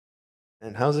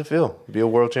And how's it feel to be a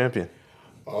world champion?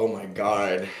 Oh my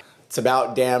God. It's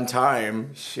about damn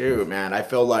time. Shoot, man. I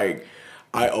feel like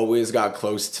I always got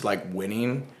close to like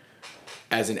winning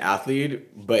as an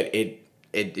athlete, but it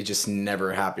just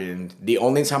never happened. The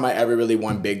only time I ever really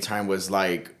won big time was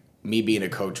like me being a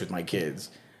coach with my kids.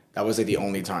 That was like the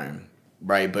only time,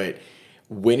 right? But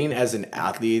winning as an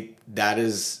athlete,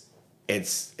 it's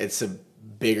a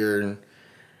bigger,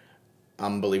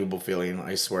 unbelievable feeling.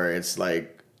 I swear, it's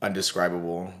like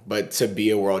undescribable. But to be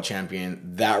a world champion,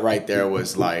 that right there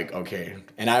was like, okay.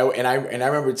 And I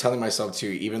remember telling myself too,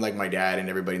 even like my dad and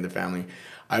everybody in the family,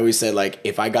 I always said like,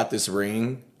 if I got this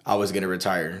ring, I was gonna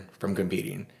retire from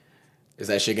competing. Is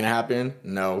that shit gonna happen?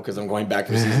 No, because I'm going back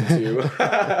for season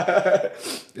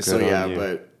 2. So yeah,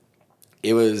 but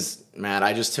it was, man,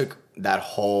 I just took that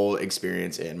whole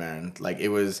experience in, man. Like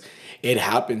it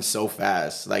happened so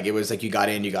fast. Like it was like you got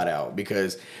in, you got out,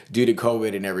 because due to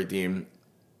COVID and everything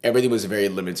was very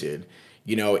limited.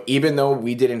 You know, even though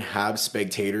we didn't have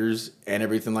spectators and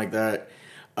everything like that,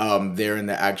 there in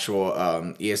the actual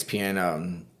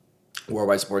ESPN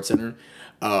Worldwide Sports Center,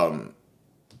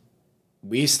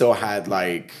 we still had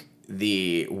like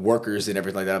the workers and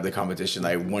everything like that of the competition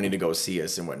like wanting to go see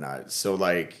us and whatnot. So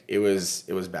like it was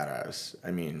badass.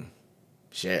 I mean,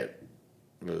 shit.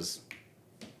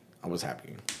 I was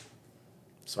happy.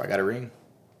 So I got a ring.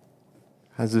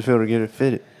 How does it feel to get it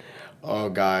fitted? Oh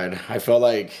God. I felt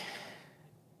like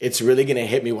it's really gonna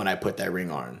hit me when I put that ring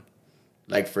on.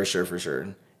 Like for sure, for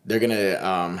sure. They're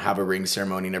gonna have a ring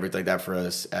ceremony and everything like that for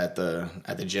us at the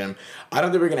gym. I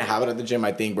don't think we're gonna have it at the gym.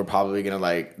 I think we're probably gonna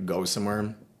like go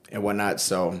somewhere and whatnot.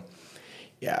 So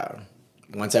yeah,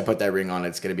 once I put that ring on,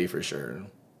 it's gonna be for sure.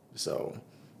 So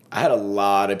I had a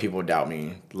lot of people doubt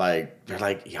me. Like they're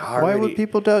like, y'all Why would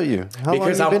people doubt you? How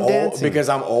because long I'm you been old. dancing? Because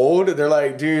I'm old. They're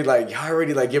like, dude, like y'all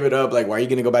already like give it up. Like, why are you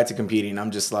gonna go back to competing? I'm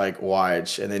just like,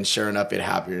 watch. And then sure enough, it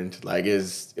happened. Like it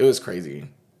was crazy.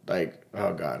 Like,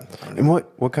 oh God. And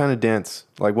what kind of dance?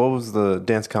 Like, what was the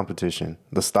dance competition?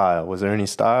 The style? Was there any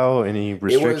style? Any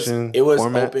restriction? It was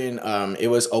format? open. It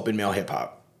was open male hip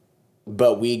hop,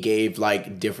 but we gave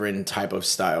like different type of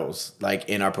styles like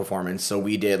in our performance. So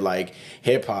we did like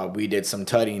hip hop, we did some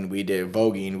tutting, we did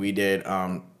voguing, we did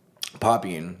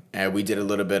popping, and we did a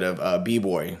little bit of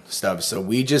b-boy stuff. So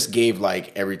we just gave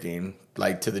like everything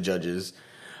like to the judges.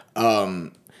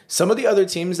 Some of the other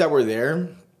teams that were there,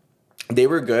 they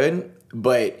were good,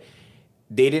 but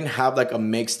they didn't have like a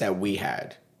mix that we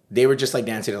had. They were just like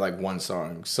dancing to like one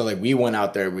song. So like we went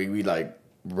out there, we like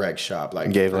wreck shop,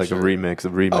 like Gave like a remix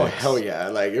of remix. Oh hell yeah!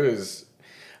 Like it was.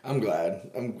 I'm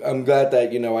glad. I'm glad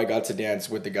that I got to dance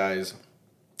with the guys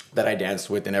that I danced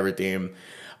with and everything.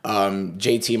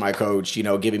 JT, my coach,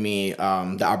 giving me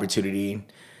the opportunity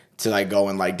to like go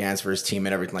and like dance for his team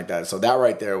and everything like that. So that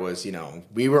right there was,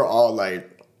 we were all like,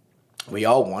 we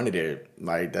all wanted it.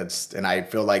 Like and I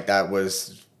feel like that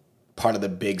was part of the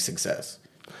big success.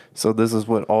 So this is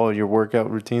what all your workout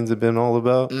routines have been all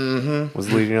about? Mm-hmm.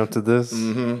 Was leading up to this?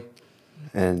 Mm-hmm.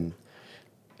 And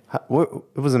it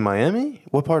was in Miami?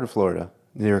 What part of Florida?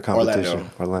 Your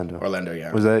competition? Orlando,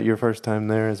 yeah. Was that your first time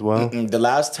there as well? The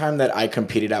last time that I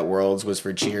competed at Worlds was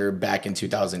for cheer back in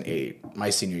 2008, my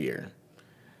senior year.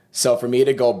 So for me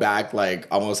to go back like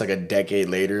almost like a decade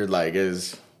later, like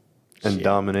is... And shit.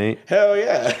 Dominate? Hell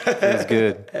yeah. It was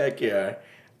good. Heck yeah.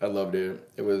 I loved it.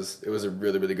 It was a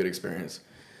really, really good experience.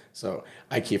 So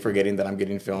I keep forgetting that I'm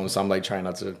getting filmed, so I'm like trying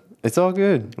not to. It's all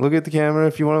good. Look at the camera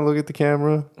if you want to look at the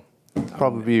camera.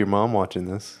 Probably be your mom watching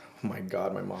this. Oh my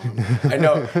God, my mom. I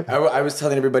know. I was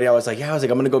telling everybody, I was like, I'm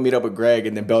going to go meet up with Greg.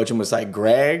 And then Belgium was like,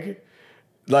 Greg?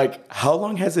 Like, how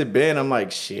long has it been? I'm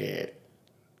like, shit.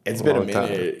 It's been a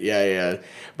minute. Time. Yeah.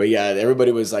 But yeah,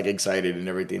 everybody was like excited and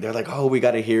everything. They're like, oh, we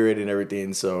got to hear it and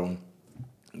everything. So,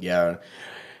 yeah.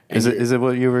 And is it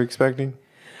what you were expecting?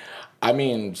 I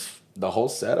mean, the whole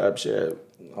setup, shit.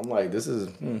 I'm like,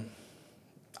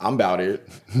 I'm about it.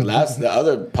 The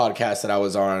other podcast that I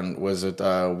was on was with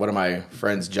one of my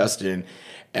friends, Justin,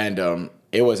 and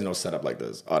it wasn't no setup like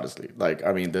this, honestly. Like,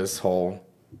 I mean,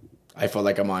 I felt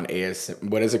like I'm on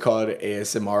what is it called?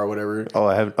 ASMR or whatever.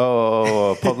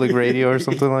 Public radio or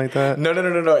something like that? No.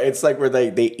 It's like where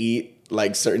they eat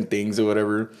like certain things or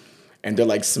whatever, and they're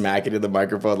like smacking in the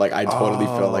microphone. Like, I totally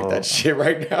feel like that shit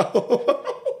right now.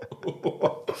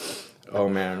 Oh,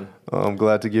 man. Oh, I'm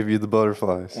glad to give you the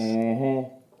butterflies.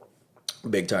 Mm-hmm.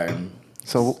 Big time.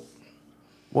 So,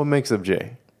 what makes up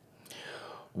Jay?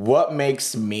 What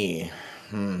makes me?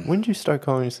 When did you start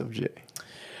calling yourself Jay?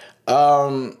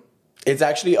 It's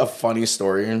actually a funny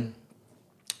story.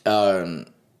 I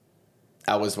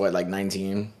was, like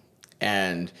 19?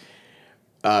 And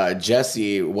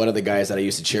Jesse, one of the guys that I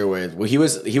used to cheer with, well, he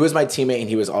was my teammate and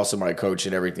he was also my coach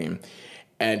and everything.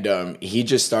 And he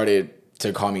just started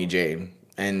to call me Jay.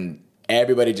 And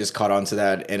everybody just caught on to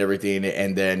that and everything.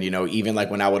 And then, even like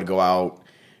when I would go out,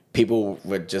 people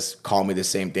would just call me the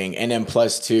same thing. And then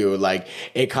plus two, like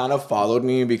it kind of followed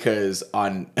me because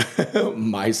on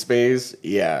MySpace,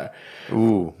 yeah.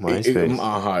 Ooh,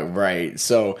 MySpace. Right.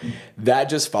 So that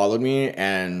just followed me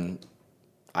and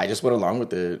I just went along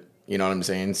with it. You know what I'm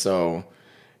saying? So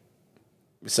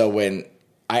when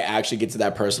I actually get to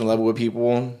that personal level with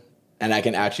people and I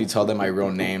can actually tell them my real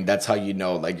name, that's how you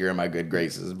know like you're in my good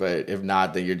graces. But if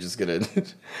not, then you're just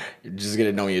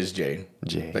gonna know me as Jay.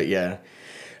 But yeah.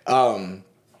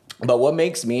 But what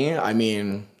makes me, I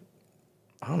mean,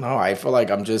 I don't know. I feel like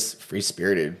I'm just free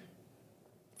spirited.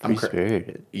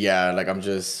 Yeah, like I'm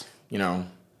just, I don't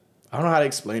know how to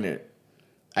explain it.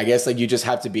 I guess like you just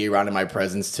have to be around in my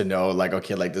presence to know like,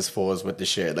 okay, like this fool is with the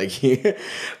shit. Like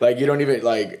like you don't even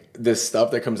like this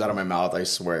stuff that comes out of my mouth. I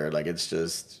swear, like it's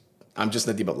just I'm just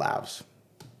nothing but laughs.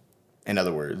 In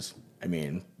other words, I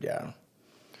mean, yeah.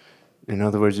 In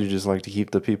other words, you just like to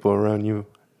keep the people around you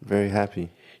very happy.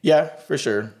 Yeah, for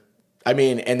sure. I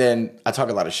mean, and then I talk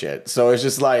a lot of shit. So it's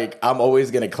just like, I'm always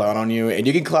going to clown on you. And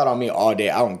you can clown on me all day.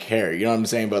 I don't care. You know what I'm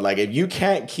saying? But like, if you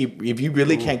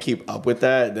really can't keep up with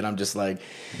that, then I'm just like,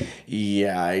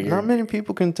 yeah. Not many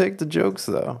people can take the jokes,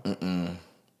 though.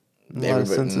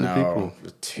 Sensitive people.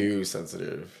 Too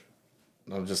sensitive.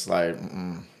 I'm just like,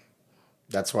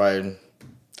 That's why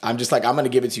I'm just like, I'm going to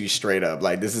give it to you straight up.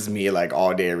 Like, this is me like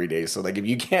all day, every day. So like, if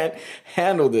you can't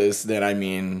handle this, then I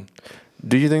mean...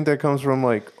 Do you think that comes from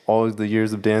like all the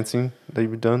years of dancing that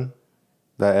you've done?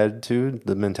 That attitude,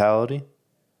 the mentality?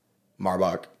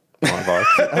 Marbach. Marbach.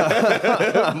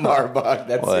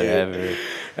 That's it.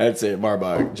 That's it.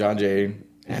 Marbach. John Jay,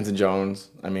 Hanson Jones.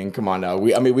 I mean, come on now.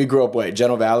 We grew up what?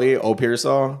 General Valley, Old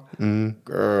Pearsall.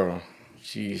 Girl,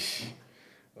 sheesh.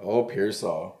 Old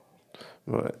Pearsall.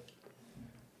 What?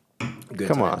 Good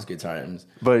times.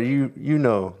 But you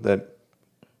know that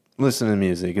listening to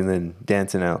music and then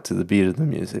dancing out to the beat of the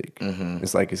music.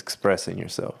 It's like expressing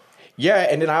yourself. Yeah,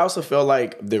 and then I also feel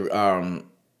like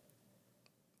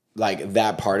like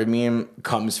that part of me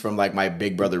comes from like my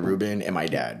big brother Ruben and my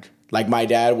dad. Like my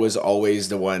dad was always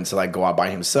the one to like go out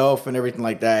by himself and everything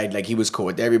like that. Like he was cool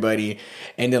with everybody.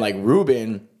 And then like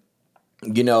Ruben,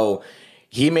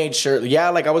 he made sure,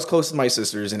 like I was close to my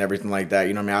sisters and everything like that.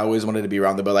 You know what I mean? I always wanted to be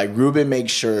around them. But like Ruben made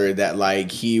sure that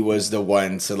like he was the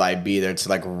one to like be there to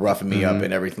like roughen me up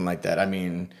and everything like that. I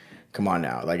mean, come on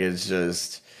now. Like it's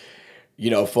just,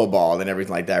 football and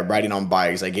everything like that. Riding on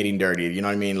bikes, like getting dirty. You know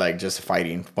what I mean? Like just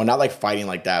fighting. Well, not like fighting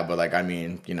like that, but like, I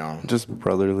mean, Just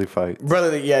brotherly fights.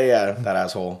 Yeah. That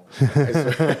asshole.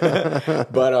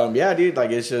 But yeah, dude,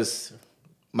 like it's just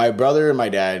my brother and my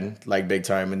dad, like big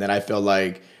time. And then I feel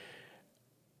like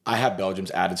I have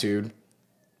Belgium's attitude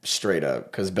straight up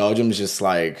because Belgium's just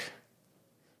like,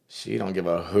 she don't give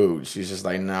a hoot. She's just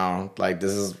like, no, like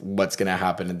this is what's going to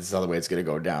happen and this is the way it's going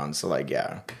to go down. So like,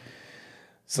 yeah.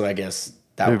 So I guess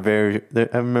that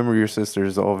I remember your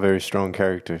sisters all very strong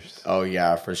characters. Oh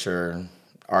yeah, for sure.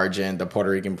 Argent, the Puerto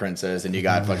Rican princess, and you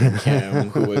got fucking Kim,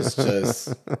 who was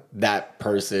just that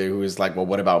person who was like, well,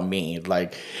 what about me?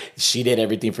 Like, she did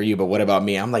everything for you, but what about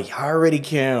me? I'm like, already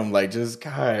Kim, like, just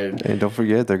God. And don't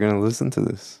forget, they're gonna listen to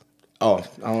this. Oh,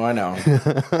 I know.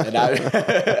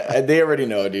 And they already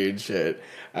know, dude. Shit,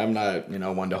 I'm not,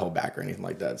 one to hold back or anything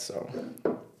like that. So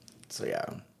yeah.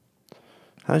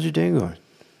 How's your day going?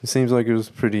 It seems like it was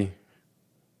pretty.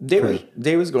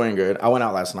 Day was going good. I went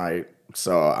out last night.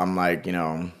 So I'm like,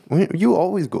 You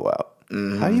always go out.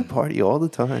 How do you party all the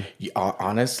time?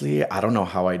 Honestly, I don't know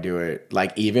how I do it.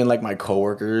 Like, even like my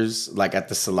coworkers, like at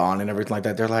the salon and everything like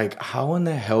that, they're like, how in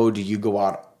the hell do you go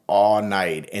out all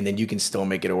night and then you can still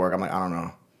make it work? I'm like, I don't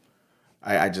know.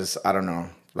 I don't know.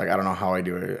 Like, I don't know how I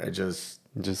do it.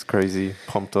 Just crazy,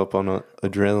 pumped up on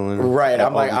adrenaline. Right.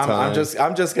 I'm like, I'm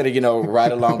just gonna,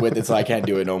 ride along with it so I can't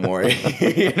do it no more.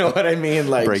 You know what I mean?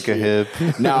 Like break a hip.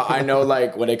 Now I know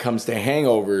like when it comes to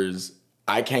hangovers,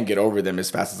 I can't get over them as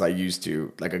fast as I used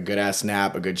to. Like a good ass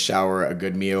nap, a good shower, a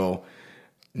good meal.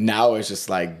 Now it's just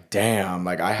like, damn,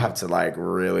 like I have to like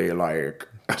really like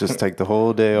just take the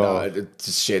whole day off.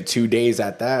 Shit, 2 days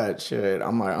at that. Shit.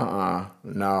 I'm like,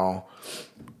 no.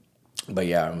 But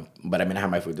yeah, I mean, I had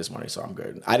my food this morning, so I'm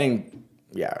good. I did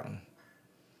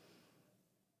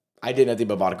nothing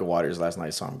but vodka waters last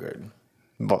night, so I'm good.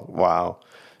 Wow.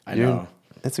 I know.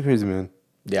 That's a crazy man.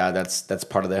 Yeah, that's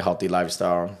part of the healthy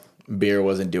lifestyle. Beer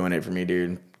wasn't doing it for me,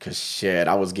 dude. Cause shit,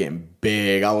 I was getting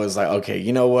big. I was like, okay,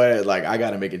 you know what? Like, I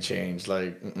gotta make a change.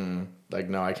 Like, like,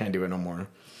 no, I can't do it no more.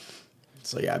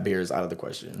 So yeah, beer is out of the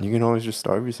question. You can always just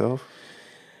starve yourself.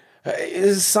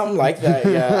 It's something like that,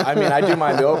 yeah. I mean, I do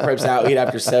my meal preps now, eat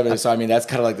after 7, so I mean that's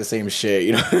kind of like the same shit,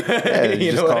 you know. Yeah,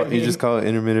 you know what I mean? You just call it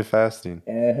intermittent fasting.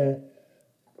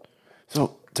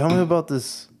 So tell me about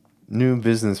this new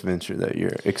business venture that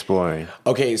you're exploring.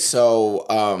 Okay, so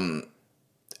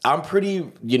I'm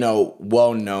pretty,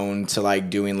 well known to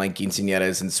like doing like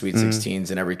quinceañeras and sweet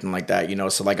 16s and everything like that,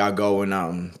 So like I'll go and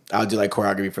I'll do like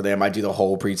choreography for them. I do the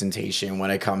whole presentation when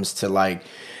it comes to like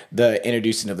the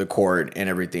introducing of the court and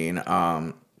everything.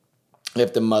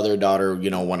 If the mother-daughter,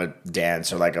 want to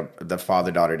dance or like the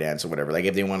father-daughter dance or whatever, like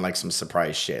if they want like some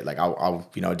surprise shit, like I'll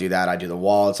do that. I do the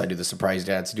waltz, I do the surprise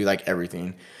dance, I do like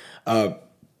everything.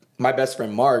 My best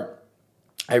friend Mark,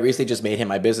 I recently just made him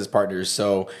my business partner,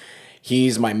 so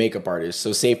he's my makeup artist.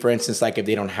 So say for instance, like if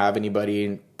they don't have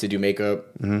anybody to do makeup,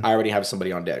 I already have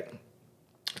somebody on deck.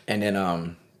 And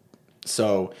then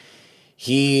so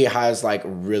he has like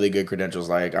really good credentials,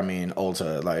 like I mean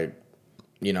Ulta, like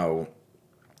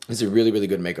he's a really, really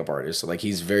good makeup artist. So like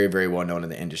he's very, very well known in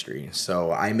the industry.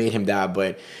 So I made him that.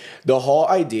 But the whole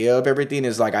idea of everything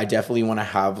is like I definitely want to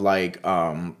have like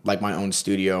my own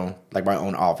studio, like my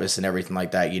own office and everything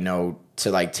like that, to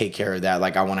like take care of that.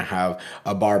 Like I want to have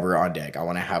a barber on deck. I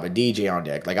want to have a DJ on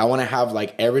deck. Like I want to have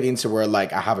like everything to where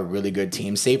like I have a really good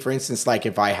team. Say for instance, like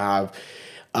if I have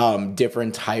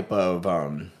different type of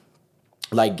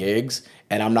like gigs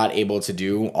and I'm not able to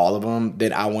do all of them,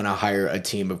 then I want to hire a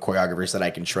team of choreographers that I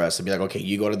can trust and be like, okay,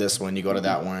 you go to this one, you go to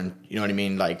that one. You know what I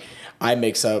mean? Like I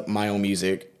mix up my own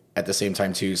music at the same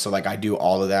time too. So like I do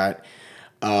all of that.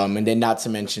 And then not to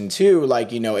mention too,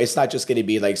 like, it's not just going to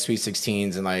be like sweet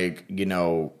 16s and like,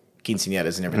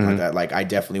 quinceañeras and everything like that. Like I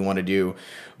definitely want to do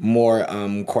more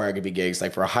choreography gigs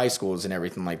like for high schools and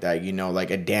everything like that, like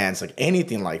a dance, like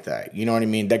anything like that. You know what I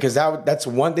mean? Because that's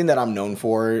one thing that I'm known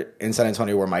for in San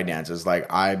Antonio where my dance is.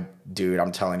 Like I'm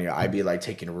telling you, I'd be like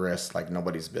taking risks like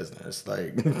nobody's business.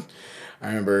 Like I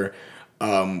remember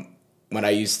when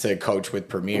I used to coach with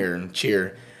Premier and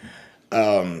Cheer,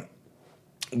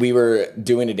 we were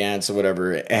doing a dance or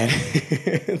whatever, and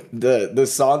the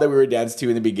song that we were dancing to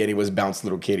in the beginning was Bounce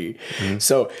Little Kitty.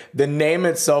 So the name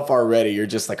itself already, you're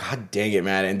just like, God dang it,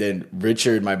 man. And then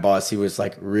Richard, my boss, he was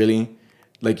like, really?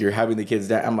 Like you're having the kids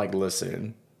dance? I'm like,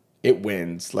 listen, it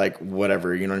wins, like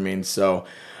whatever, you know what I mean? So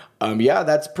yeah,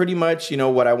 that's pretty much,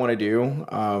 what I want to do.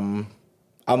 I'm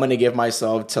going to give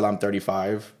myself till I'm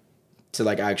 35 to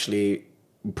like actually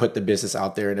put the business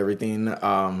out there and everything.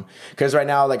 Because right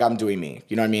now, like I'm doing me,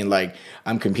 you know what I mean? Like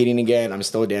I'm competing again. I'm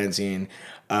still dancing.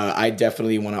 I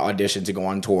definitely want to audition to go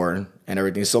on tour and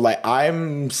everything. So like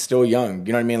I'm still young,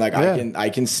 you know what I mean? Like I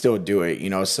can still do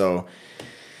it, So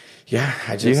yeah,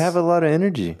 you have a lot of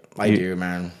energy. I do,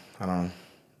 man. I don't.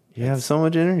 You have so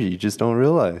much energy. You just don't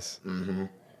realize.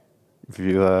 If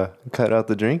you cut out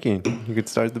the drinking, you could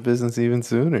start the business even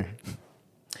sooner.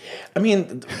 I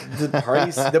mean,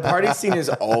 the party scene is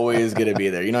always gonna be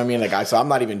there. You know what I mean? Like, so I'm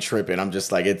not even tripping. I'm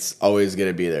just like, it's always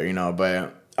gonna be there.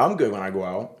 But I'm good when I go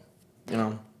out.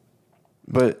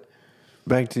 But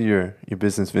back to your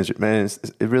business venture, man.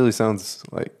 It really sounds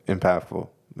like impactful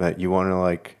that you want to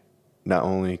like not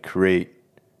only create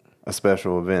a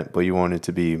special event, but you want it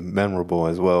to be memorable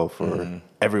as well for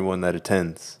everyone that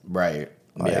attends. Right.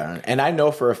 Yeah, and I know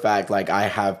for a fact, like I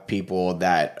have people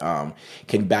that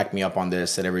can back me up on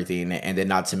this and everything, and then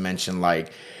not to mention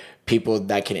like people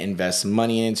that can invest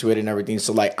money into it and everything.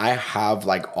 So like I have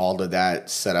like all of that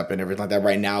set up and everything like that.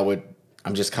 Right now,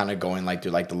 I'm just kind of going like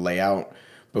through like the layout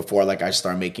before like I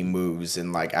start making moves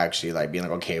and like actually like being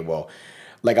like, okay, well,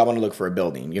 like I want to look for a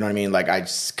building. You know what I mean? Like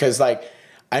because like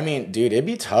I mean, dude, it'd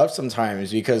be tough sometimes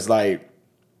because like.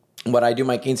 When I do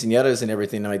my quinceañeras and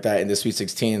everything like that in the sweet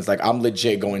 16s, like I'm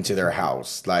legit going to their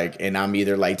house, like, and I'm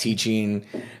either like teaching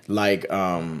like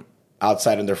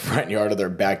outside in their front yard or their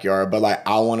backyard, but like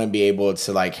I want to be able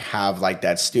to like have like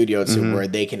that studio to where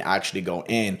they can actually go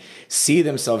in, see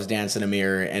themselves dance in a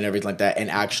mirror and everything like that,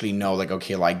 and actually know like,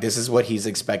 okay, like this is what he's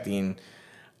expecting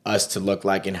us to look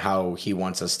like and how he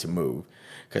wants us to move.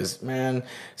 Because man,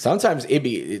 sometimes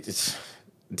it's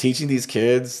teaching these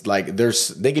kids, like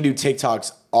they can do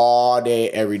TikToks all day,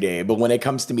 every day. But when it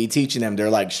comes to me teaching them, they're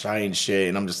like shy and shit.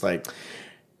 And I'm just like,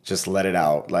 just let it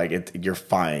out. Like you're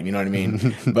fine. You know what I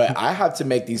mean? But I have to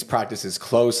make these practices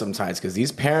close sometimes because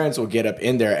these parents will get up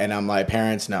in there and I'm like,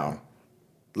 parents, no.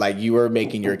 Like you are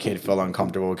making your kid feel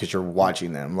uncomfortable because you're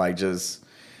watching them. Like just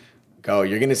go.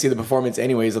 You're going to see the performance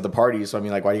anyways at the party. So I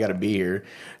mean, like, why do you got to be here?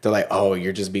 They're like, oh,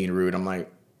 you're just being rude. I'm like,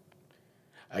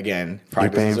 again, you're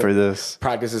paying for this.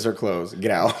 Practices are closed.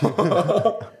 Get out.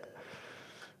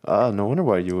 No wonder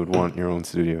why you would want your own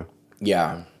studio.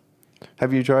 Yeah.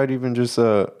 Have you tried even just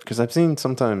because I've seen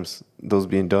sometimes those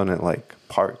being done at like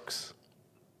parks,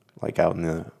 like out in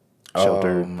the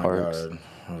sheltered parks. God.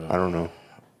 I don't know.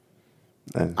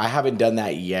 And I haven't done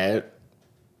that yet.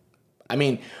 I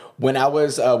mean, when I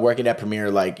was working at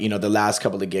Premiere, like, you know, the last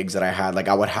couple of gigs that I had, like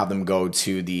I would have them go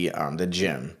to the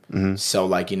gym. So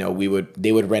like, you know,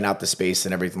 they would rent out the space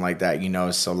and everything like that, you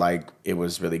know, so like it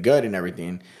was really good and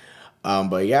everything.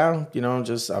 But yeah, you know, I'm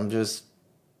just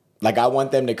like, I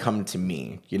want them to come to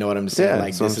me. You know what I'm saying? Yeah,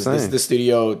 Like that's what I'm this is saying. the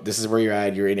studio. This is where you're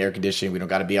at. You're in air conditioning. We don't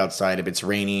got to be outside if it's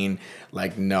raining.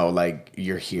 Like, no, like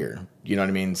you're here. You know what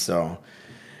I mean? So,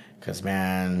 because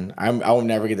man, I will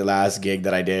never get the last gig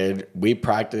that I did. We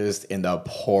practiced in the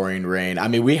pouring rain. I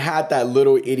mean, we had that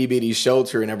little itty bitty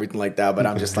shelter and everything like that. But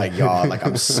I'm just like, y'all, like,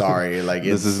 I'm sorry. Like,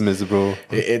 this is miserable.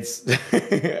 It's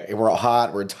we're all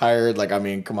hot. We're tired. Like, I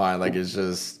mean, come on. Like, it's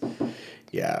just,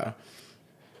 yeah.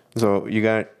 So you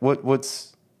got what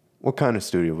kind of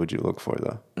studio would you look for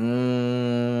though?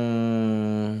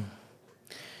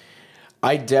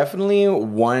 I definitely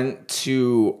want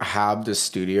to have the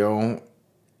studio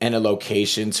and a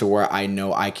location to where I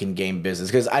know I can gain business.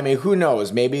 Because, I mean, who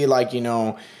knows? Maybe, like, you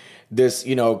know, this,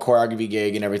 you know, choreography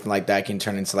gig and everything like that can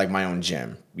turn into, like, my own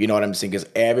gym. You know what I'm saying? Because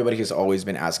everybody has always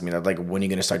been asking me that, like, when are you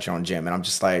going to start your own gym? And I'm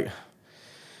just like,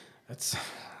 that's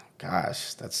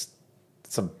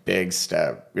a big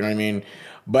step. You know what I mean?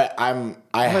 But It's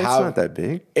not that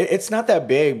big. It's not that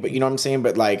big, but you know what I'm saying?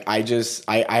 But like, I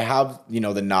have, you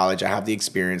know, the knowledge, I have the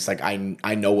experience, like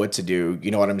I know what to do, you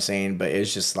know what I'm saying? But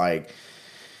it's just like,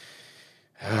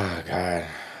 oh God,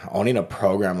 owning a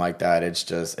program like that,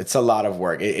 it's a lot of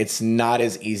work. It's not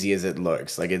as easy as it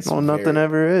looks. Like Nothing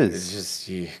ever is. It's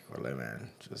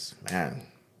just, man,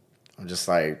 I'm just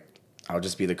like, I'll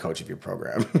just be the coach of your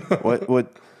program.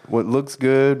 What looks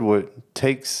good, what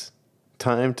takes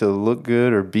time to look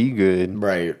good or be good,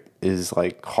 Right. is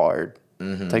like hard.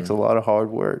 Takes a lot of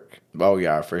hard work. Oh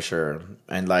yeah, for sure.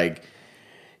 And like,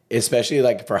 especially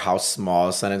like for how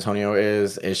small San Antonio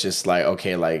is, it's just like,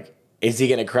 okay, like, is he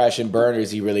gonna crash and burn or is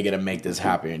he really gonna make this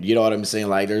happen? You know what I'm saying?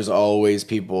 Like, there's always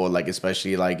people, like,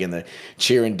 especially like in the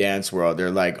cheer and dance world, they're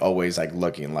like always like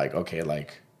looking like, okay,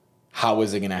 like, how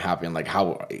is it gonna happen? Like,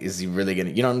 how is he really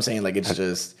gonna, you know what I'm saying? Like, it's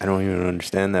just, I don't even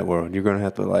understand that world. You're gonna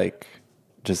have to like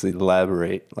just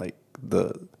elaborate like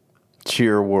the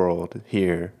cheer world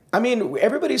here. I mean,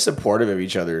 everybody's supportive of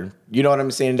each other. You know what I'm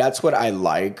saying? That's what I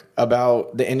like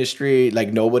about the industry.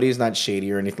 Like, nobody's not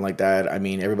shady or anything like that. I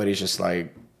mean, everybody's just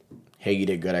like, hey, you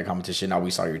did good at competition. Now we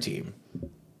saw your team.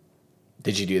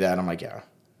 Did you do that? I'm like, yeah.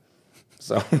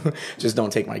 So just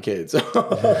don't take my kids.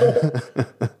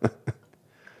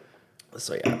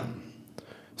 So, yeah.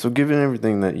 So given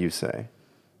everything that you say,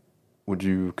 would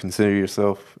you consider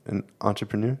yourself an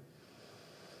entrepreneur?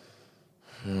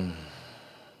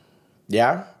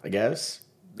 Yeah, I guess.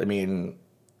 I mean,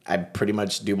 I pretty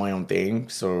much do my own thing.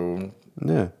 So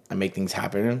Yeah. I make things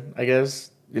happen, I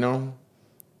guess. You know?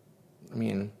 I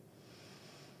mean,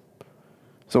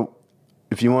 So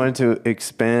if you wanted to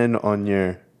expand on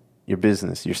your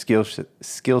business, your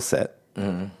skill set,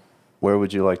 where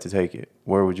would you like to take it?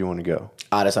 Where would you want to go?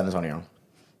 out of San Antonio.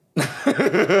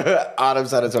 Out of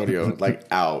San Antonio. Like,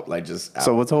 out. Like, just out.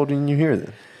 So what's holding you here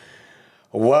then?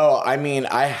 Well, I mean,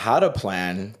 I had a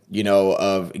plan, you know,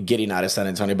 of getting out of San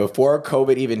Antonio before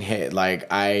COVID even hit.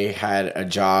 Like, I had a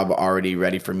job already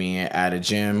ready for me at a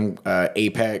gym,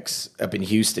 Apex up in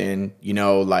Houston, you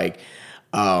know, like,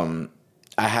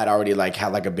 I had already like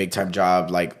had like a big time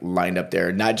job like lined up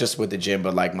there, not just with the gym,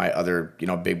 but like my other, you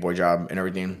know, big boy job and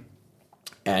everything.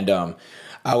 And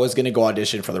I was gonna go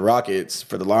audition for the Rockets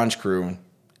for the launch crew,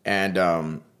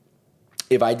 and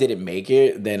if I didn't make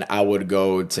it, then I would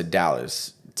go to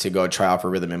Dallas to go try out for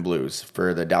rhythm and blues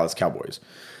for the Dallas Cowboys,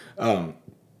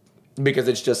 because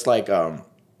it's just like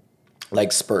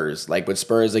Spurs. Like with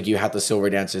Spurs, like you had the silver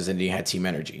dancers and you had team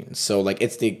energy. So like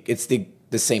it's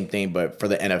the same thing, but for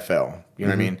the NFL. You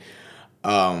know what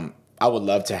I mean? I would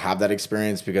love to have that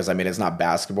experience because I mean it's not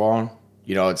basketball.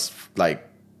 You know, it's like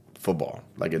football.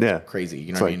 Like it's crazy. You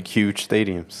know it's what like I mean? Huge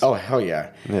stadiums. Oh hell yeah.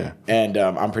 Yeah. And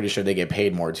I'm pretty sure they get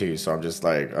paid more too. So I'm just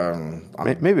like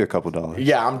maybe a couple dollars.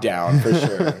 yeah, I'm down for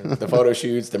sure. The photo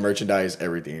shoots, the merchandise,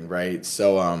 everything, right?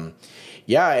 So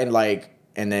yeah,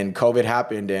 and then COVID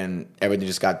happened and everything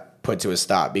just got put to a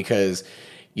stop because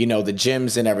you know the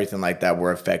gyms and everything like that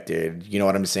were affected. You know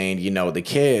what I'm saying? You know the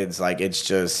kids, like it's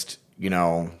just, you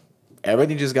know,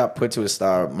 everything just got put to a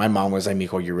stop. My mom was like,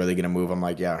 "Miko, you're really gonna move?" I'm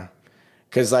like, "Yeah,"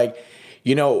 because like,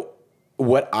 you know,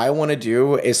 what I want to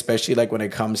do, especially like when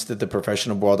it comes to the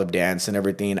professional world of dance and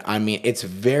everything. I mean, it's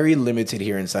very limited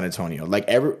here in San Antonio.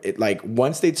 Like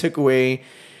once they took away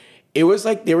It was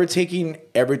like they were taking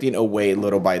everything away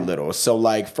little by little. So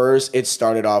like first it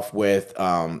started off with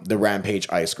the Rampage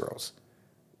Ice Girls,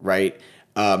 right?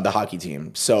 The hockey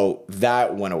team. So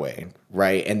that went away,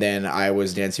 right? And then I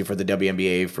was dancing for the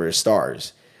WNBA for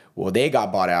Stars. Well, they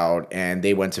got bought out and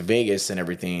they went to Vegas and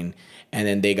everything. And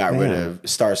then they got rid of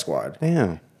Star Squad.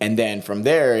 Damn. And then from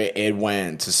there, it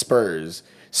went to Spurs.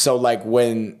 So like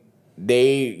when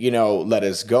they, you know, let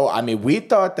us go, I mean, we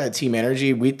thought that Team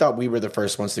Energy, we thought we were the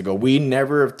first ones to go. We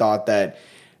never thought that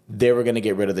they were going to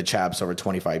get rid of the Chaps over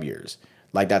 25 years.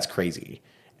 Like, that's crazy.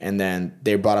 And then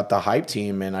they brought up the hype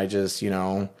team, and I just, you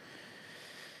know,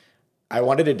 I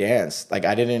wanted to dance. Like,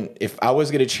 I didn't, if I was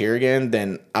going to cheer again,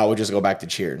 then I would just go back to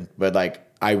cheer. But like,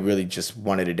 I really just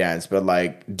wanted to dance. But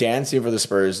like, dancing for the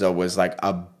Spurs, though, was like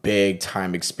a big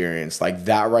time experience. Like,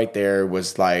 that right there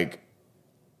was like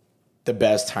the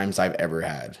best times I've ever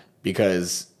had,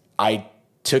 because I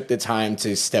took the time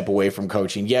to step away from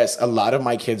coaching. Yes, a lot of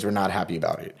my kids were not happy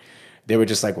about it. They were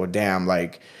just like, well, damn,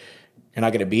 like, you're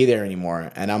not going to be there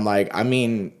anymore. And I'm like, I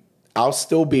mean, I'll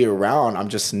still be around. I'm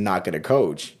just not going to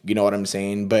coach. You know what I'm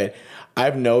saying? But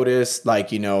I've noticed,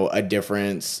 like, you know, a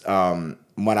difference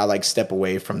when I like step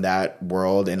away from that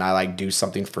world and I like do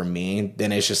something for me.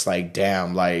 Then it's just like,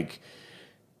 damn, like,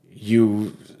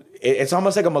 it's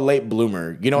almost like I'm a late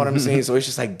bloomer. You know what I'm saying? So it's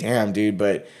just like, damn, dude.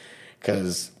 But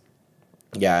because,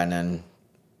 yeah, and then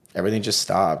everything just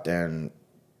stopped. And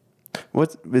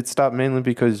it stopped mainly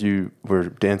because you were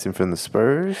dancing from the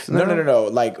Spurs? No.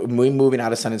 Like, me moving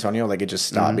out of San Antonio, like, it just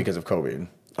stopped because of COVID.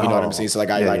 You know what I'm saying? So like,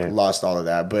 I lost all of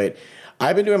that. But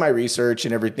I've been doing my research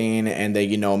and everything, and then,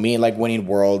 you know, me like winning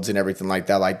worlds and everything like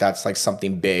that. Like, that's like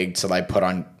something big to like put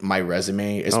on my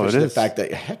resume, especially the fact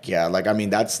that, heck yeah, like, I mean,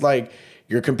 that's like,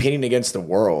 you're competing against the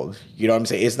world. You know what I'm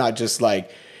saying? It's not just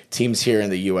like teams here in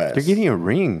the U.S. You're getting a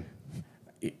ring.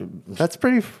 That's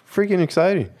pretty freaking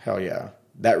exciting. Hell yeah.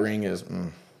 That ring is,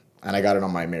 and I got it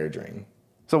on my marriage ring.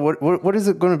 So what is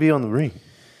it going to be on the ring?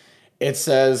 It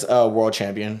says world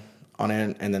champion on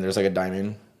it, and then there's like a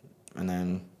diamond, and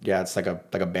then yeah, it's like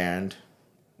a band.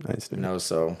 Nice, dude. You know,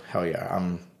 so hell yeah,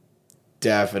 I'm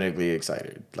definitely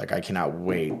excited. Like, I cannot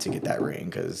wait to get that ring,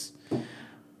 because I'll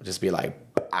just be like,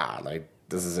 like,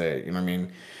 this is it. You know what I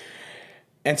mean?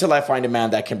 Until I find a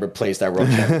man that can replace that world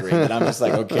champion ring, and I'm just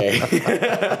like, okay.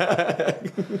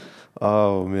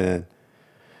 Oh man.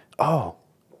 Oh,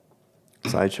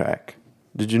 sidetrack.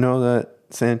 Did you know that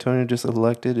San Antonio just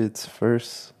elected its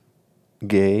first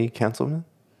gay councilman?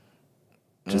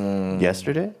 Just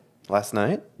yesterday? Last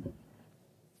night?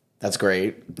 That's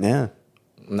great. Yeah.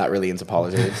 I'm not really into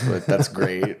politics, but that's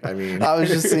great. I mean, I was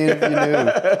just seeing if you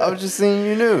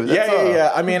knew. That's all.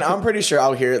 Yeah. I mean, I'm pretty sure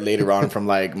I'll hear it later on from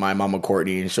like my mama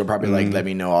Courtney, and she'll probably like let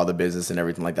me know all the business and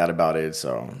everything like that about it.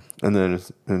 So, and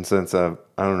since I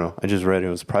don't know, I just read it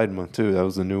was Pride Month too. That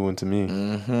was a new one to me.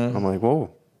 I'm like,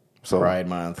 whoa. So Pride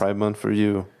Month for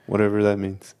you, whatever that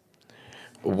means.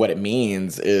 What it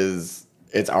means is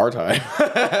it's our time.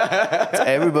 It's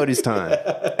everybody's time.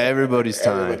 Everybody's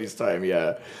time.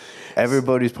 Yeah.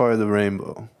 Everybody's part of the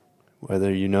rainbow,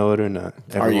 whether you know it or not.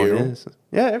 Everyone Are you? is.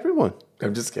 Yeah, everyone.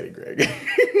 I'm just kidding, Greg.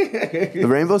 The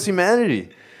rainbow's humanity.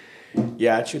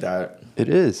 Yeah, true that. It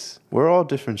is. We're all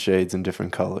different shades and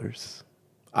different colors.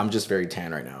 I'm just very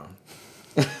tan right now.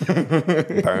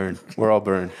 Burn. We're all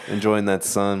burned. Enjoying that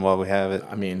sun while we have it.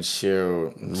 I mean,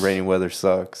 shoot. Rainy weather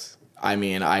sucks. I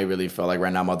mean, I really feel like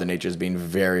right now Mother Nature is being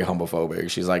very homophobic.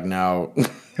 She's like, no.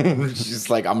 She's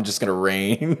like, I'm just going to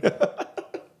rain.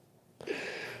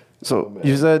 So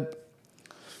you said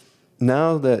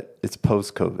now that it's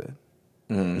post-COVID,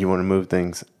 you want to move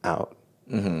things out.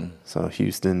 So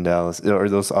Houston, Dallas, are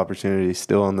those opportunities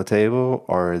still on the table,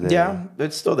 or are they? Yeah,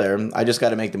 it's still there. I just got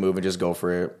to make the move and just go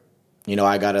for it. You know,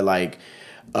 I got to like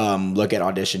look at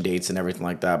audition dates and everything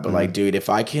like that. But like, dude, if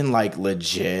I can like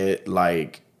legit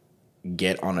like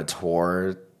get on a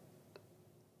tour,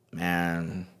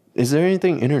 man. Is there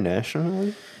anything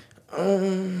internationally?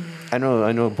 I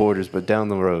know borders, but down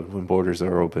the road when borders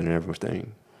are open and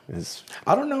everything is.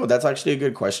 I don't know. That's actually a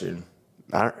good question.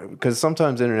 Because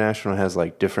sometimes international has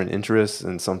like different interests,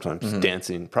 and sometimes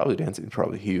dancing is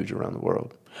probably huge around the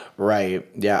world. Right.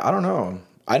 Yeah. I don't know.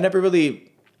 I never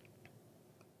really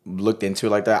looked into it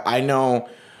like that. I know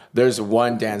there's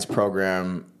one dance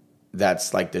program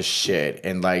that's like the shit,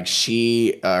 and like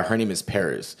her name is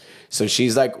Paris. So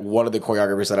she's like one of the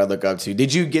choreographers that I look up to.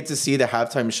 Did you get to see the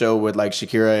halftime show with like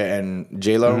Shakira and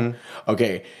J-Lo?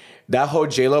 Okay. That whole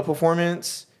J-Lo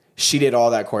performance, she did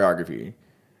all that choreography.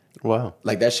 Wow.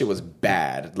 Like, that shit was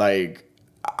bad. Like,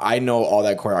 I know all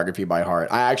that choreography by heart.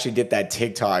 I actually did that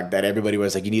TikTok that everybody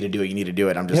was like, you need to do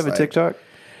it. I'm just You have like, a TikTok?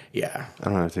 Yeah. I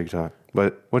don't have TikTok.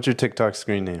 But what's your TikTok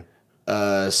screen name?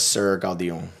 Sir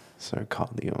Caudillo. Sir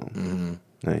Caudillo. Mm-hmm.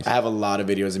 Nice. I have a lot of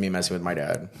videos of me messing with my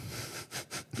dad.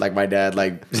 Like my dad,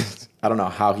 like I don't know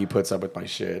how he puts up with my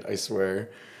shit. I swear.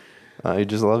 He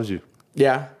just loves you.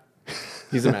 Yeah,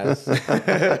 he's a mess.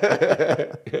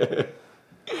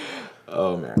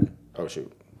 Oh man. Oh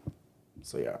shoot.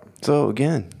 So yeah. So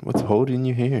again, what's holding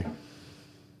you here?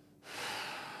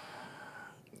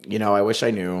 You know, I wish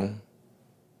I knew.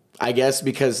 I guess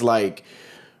because like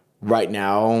right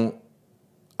now,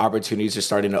 opportunities are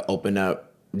starting to open up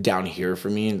down here for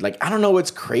me. Like I don't know what's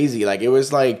crazy. Like it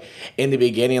was like in the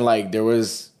beginning, like it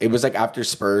was like after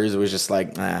Spurs, it was just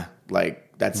like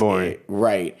like that's boring. it.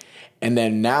 Right. And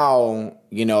then now,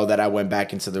 you know, that I went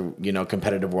back into the, you know,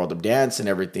 competitive world of dance and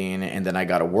everything, and then I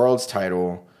got a world's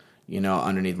title, you know,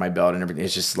 underneath my belt and everything.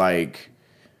 It's just like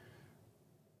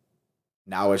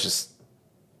now it's just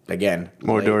again,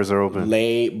 more doors are open.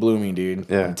 Late blooming, dude.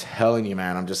 Yeah. I'm telling you,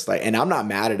 man. I'm just like, and I'm not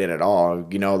mad at it at all.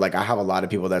 You know, like I have a lot of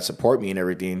people that support me and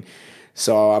everything.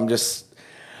 So I'm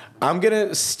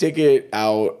gonna stick it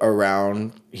out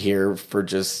around here for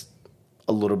just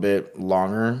a little bit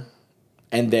longer.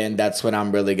 And then that's when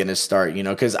I'm really gonna start, you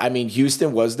know, because I mean,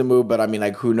 Houston was the move, but I mean,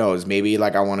 like, who knows? Maybe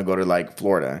like I want to go to like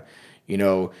Florida, you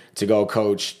know, to go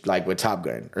coach like with Top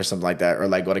Gun or something like that, or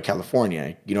like go to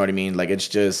California. You know what I mean? Like it's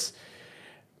just.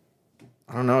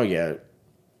 I don't know yet.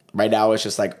 Right now, it's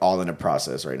just like all in a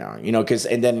process right now, you know. Because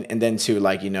and then too,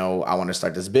 like, you know, I want to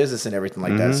start this business and everything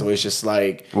like that. So it's just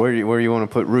like where you want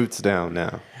to put roots down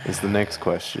now is the next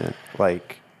question.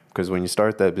 Like, because when you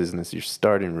start that business, you're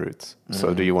starting roots.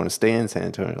 So do you want to stay in San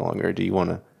Antonio longer, or do you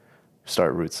want to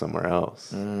start roots somewhere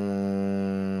else? Maybe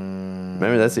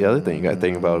that's the other thing you got to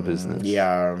think about a business.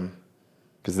 Yeah.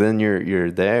 Because then you're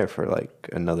there for like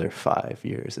another 5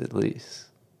 years at least.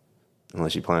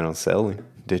 Unless you plan on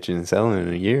ditching and selling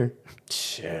in a year.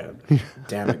 Shit.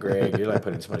 Damn it, Greg. You're like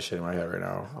putting too much shit in my head right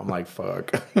now. I'm like,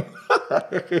 fuck.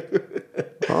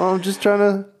 Oh, I'm just trying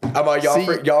to. I'm like,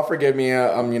 y'all forgive me.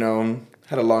 I'm, you know,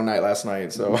 had a long night last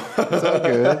night, so. It's all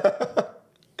good.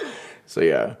 So,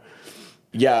 yeah.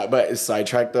 Yeah, but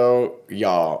sidetrack though,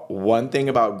 y'all, one thing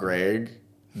about Greg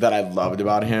that I loved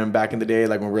about him back in the day,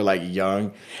 like when we were like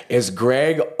young, is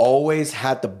Greg always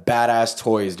had the badass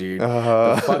toys, dude.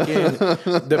 The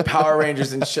fucking the Power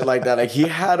Rangers and shit like that. Like he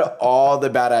had all the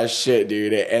badass shit,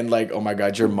 dude. And like, oh my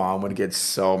god, your mom would get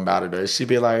so mad at us. She'd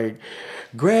be like,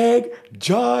 Greg,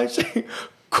 Josh,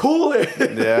 cool it.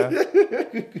 Yeah.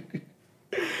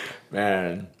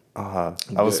 Man. I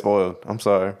was spoiled. I'm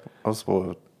sorry. I was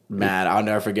spoiled. Man, I'll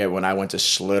never forget when I went to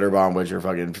Schlitterbahn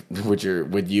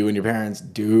with you and your parents.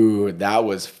 Dude, that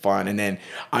was fun. And then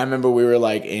I remember we were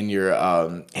like in your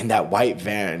in that white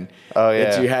van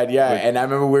that you had, and I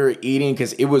remember we were eating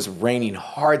because it was raining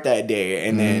hard that day.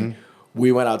 And then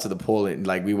we went out to the pool and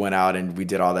like we went out and we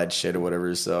did all that shit or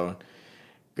whatever. So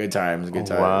good times.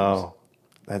 Wow.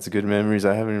 That's good memories.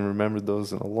 I haven't even remembered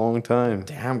those in a long time.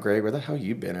 Damn, Greg, where the hell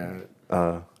you been at?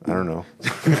 I don't know.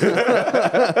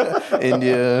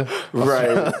 India.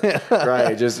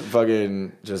 Right. Just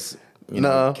fucking, you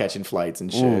know, catching flights and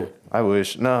shit. Ooh, I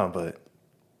wish. No, but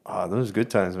those good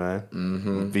times,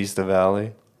 man. Vista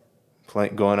Valley.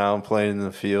 Going out and playing in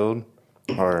the field.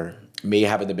 Or me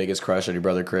having the biggest crush on your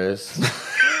brother, Chris.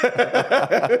 God,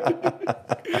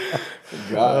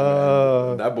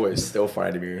 man. That boy is still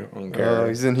fighting me. I don't care.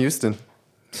 He's in Houston.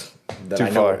 That I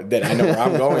know where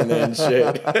I'm going then.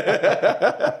 Shit.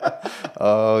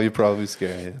 Oh, you probably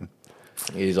scare him.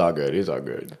 He's all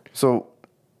good. So,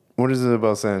 what is it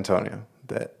about San Antonio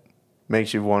that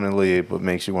makes you want to leave but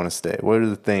makes you want to stay? What are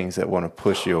the things that want to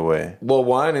push you away? Well,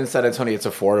 one, in San Antonio, it's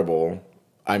affordable.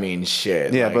 I mean,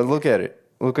 shit. Yeah, but look at it.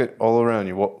 Look at all around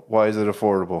you. Why is it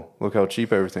affordable? Look how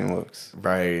cheap everything looks.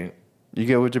 Right. You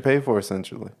get what you pay for,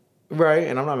 essentially. Right,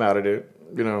 and I'm not mad at it,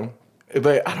 you know.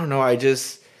 But I don't know. I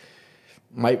just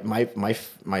my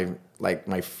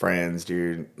friends,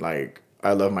 dude. Like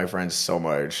I love my friends so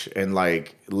much, and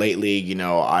like lately, you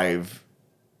know, I've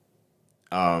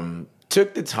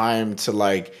took the time to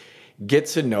like get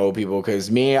to know people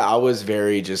because me, I was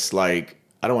very just like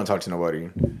I don't want to talk to nobody.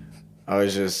 I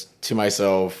was just to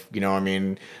myself, you know what I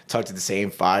mean? Talk to the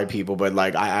same 5 people, but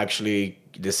like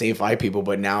the same 5 people,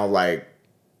 but now like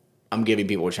I'm giving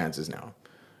people chances now.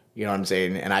 You know what I'm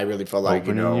saying? And I really feel like,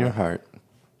 opening your heart.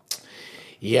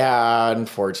 Yeah,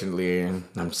 unfortunately.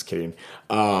 I'm just kidding.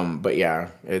 But yeah,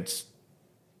 it's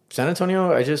San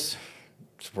Antonio, it's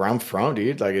where I'm from,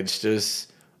 dude. Like it's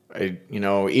just you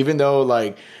know, even though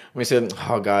like when we said,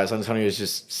 oh God, San Antonio is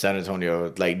just San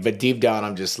Antonio, like, but deep down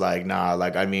I'm just like, nah,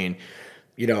 like I mean,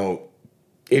 you know,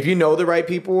 if you know the right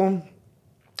people,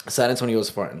 San Antonio is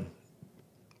fun.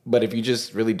 But if you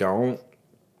just really don't,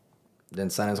 then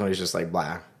San Antonio's just like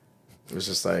blah. It's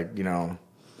just like, you know.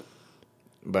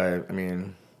 But I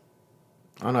mean,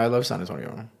 I don't know. I love San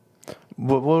Antonio.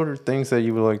 What are things that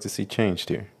you would like to see changed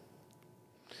here?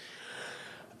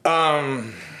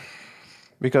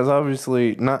 Because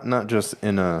obviously, not just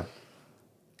in a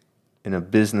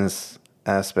business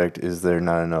aspect, is there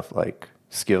not enough like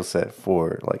skill set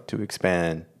for like to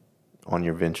expand on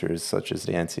your ventures such as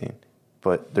dancing,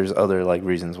 but there's other like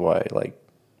reasons why like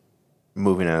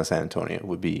moving out of San Antonio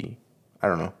would be, I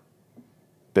don't know,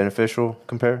 beneficial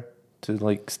compared to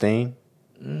like staying.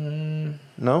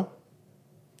 No.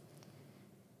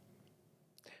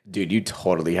 Dude, you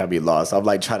totally have me lost. I'm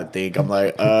like trying to think. I'm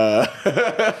like,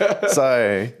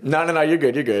 Sorry. No, you're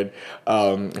good. You're good.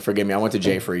 Forgive me. I went to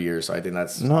J for a year, so I think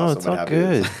that's No, also it's what all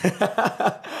happens. good.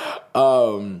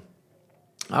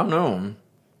 I don't know.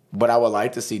 What I would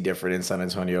like to see different in San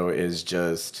Antonio is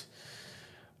just,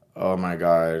 oh my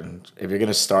God, if you're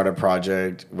gonna start a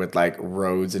project with like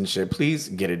roads and shit, please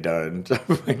get it done.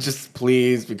 Just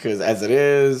please, because as it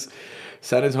is,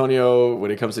 San Antonio,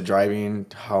 when it comes to driving,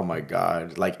 oh my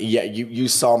God. Like, yeah, you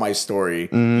saw my story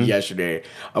yesterday.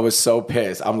 I was so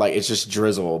pissed. I'm like, it's just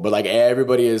drizzle. But like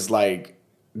everybody is like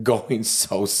going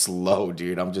so slow,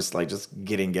 dude. I'm just like, just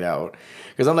get out.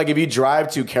 Because I'm like, if you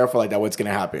drive too careful like that, what's gonna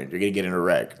happen? You're gonna get in a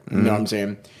wreck. You know what I'm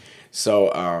saying?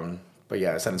 So, but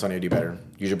yeah, San Antonio, do better.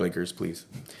 Use your blinkers, please.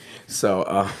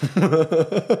 So,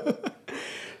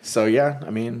 so yeah,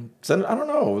 I mean, I don't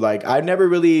know. Like, I've never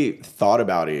really thought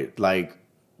about it. Like,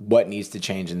 what needs to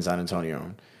change in San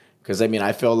Antonio? Because I mean,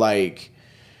 I feel like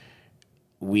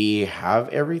we have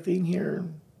everything here.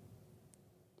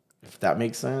 If that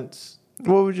makes sense.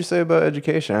 What would you say about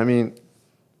education? I mean,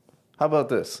 how about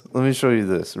this? Let me show you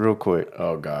this real quick.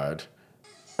 Oh God.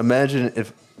 Imagine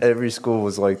if every school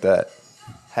was like that,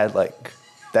 had like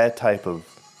that type of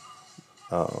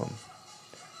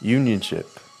unionship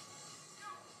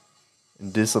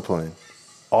and discipline.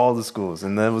 All the schools,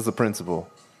 and that was the principal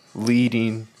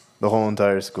leading the whole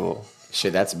entire school.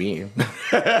 Shit, that's me.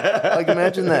 Like,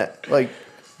 imagine that. Like,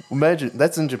 imagine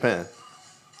that's in Japan.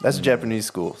 That's Japanese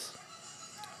schools.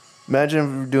 Imagine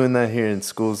if we were doing that here in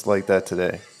schools like that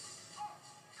today.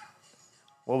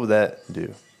 What would that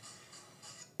do?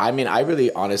 I mean, I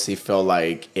really honestly feel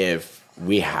like if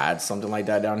we had something like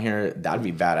that down here, that'd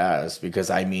be badass. Because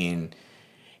I mean,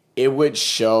 it would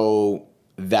show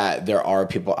that there are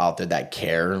people out there that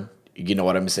care. You know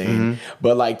what I'm saying?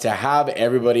 But like to have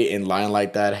everybody in line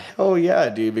like that, hell yeah,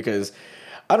 dude. Because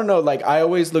I don't know, like I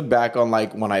always look back on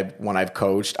like when I've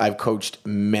coached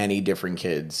many different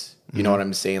kids. You know what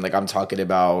I'm saying? Like I'm talking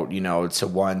about, you know, to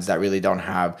ones that really don't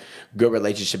have good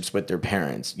relationships with their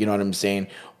parents. You know what I'm saying?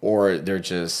 Or they're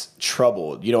just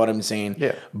troubled. You know what I'm saying?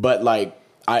 Yeah. But like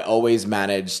I always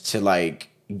managed to like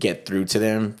get through to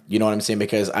them. You know what I'm saying?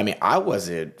 Because I mean, I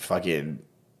wasn't fucking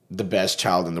the best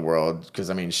child in the world. Because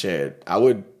I mean, shit, I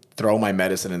would throw my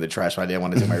medicine in the trash when I didn't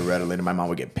want to take my Ritalin, and my mom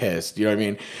would get pissed. You know what I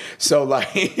mean? So like,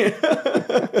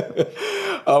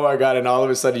 oh my God. And all of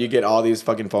a sudden you get all these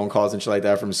fucking phone calls and shit like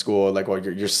that from school. Like, well,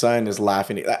 your son is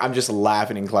laughing. I'm just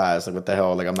laughing in class. Like, what the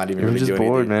hell? Like, I'm not even really just doing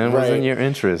bored, anything. man. Right? Wasn't your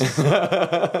interest?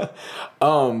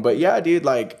 But yeah, dude,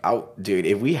 like, dude,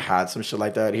 if we had some shit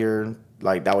like that here,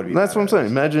 like that would be. That's what I'm saying.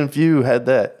 Imagine if you had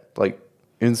that, like,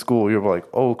 in school, you're like,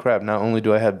 oh crap, not only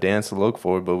do I have dance to look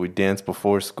for, but we dance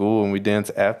before school and we dance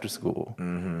after school.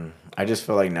 I just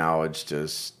feel like now it's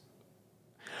just,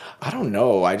 I don't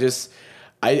know.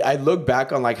 I look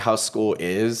back on like how school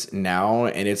is now,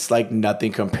 and it's like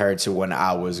nothing compared to when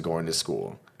I was going to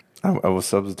school. I was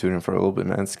substituting for a little bit,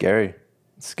 man. It's scary.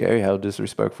 It's scary how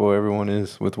disrespectful everyone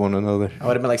is with one another. I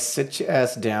would have been like, sit your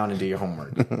ass down and do your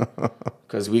homework.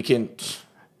 Because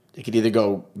it could either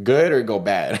go good or go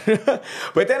bad.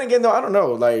 But then again, though, I don't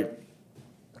know. Like,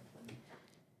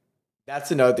 that's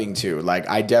another thing, too. Like,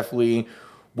 I definitely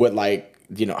would like,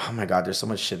 you know, oh my God, there's so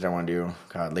much shit that I want to do.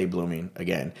 God, late blooming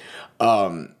again.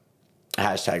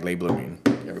 Hashtag late blooming,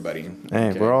 everybody.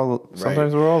 Hey, okay.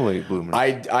 Sometimes we're all late bloomers.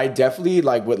 I definitely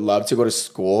like would love to go to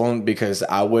school because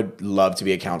I would love to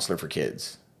be a counselor for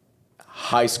kids.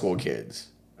 High school kids.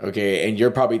 Okay, and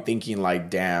you're probably thinking like,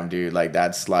 damn, dude, like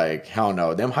that's like, hell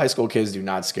no. Them high school kids do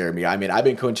not scare me. I mean, I've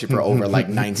been coaching for over like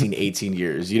 19, 18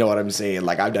 years. You know what I'm saying?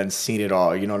 Like I've seen it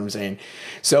all. You know what I'm saying?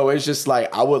 So it's just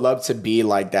like, I would love to be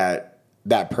like that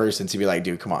person to be like,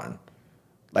 dude, come on.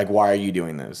 Like, why are you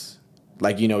doing this?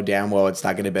 Like, you know damn well it's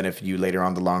not going to benefit you later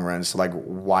on the long run. So like,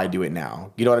 why do it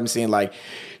now? You know what I'm saying? Like,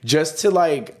 just to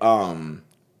like,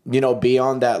 you know, be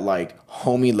on that like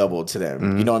homie level to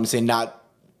them. You know what I'm saying? Not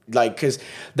like, because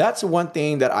that's one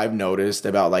thing that I've noticed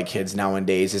about like kids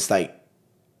nowadays. It's like,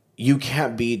 you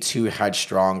can't be too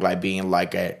headstrong, like being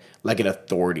like an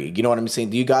authority. You know what I'm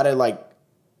saying? You gotta like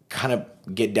kind of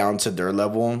get down to their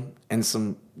level in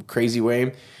some crazy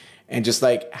way, and just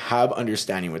like have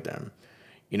understanding with them.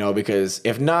 You know, because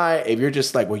if not, if you're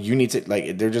just like, well, you need to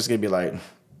like, they're just gonna be like, I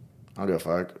don't give a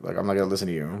fuck. Like, I'm not gonna listen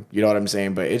to you. You know what I'm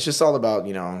saying? But it's just all about,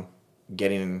 you know,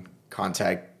 getting in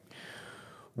contact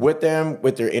with them,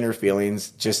 with their inner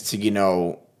feelings, just to, you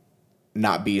know,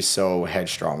 not be so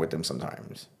headstrong with them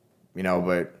sometimes. You know,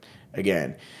 but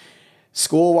again,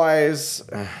 school wise,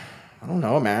 I don't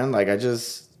know, man. Like, I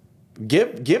just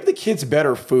give the kids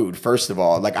better food, first of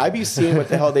all. Like, I be seeing what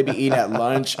the hell they be eating at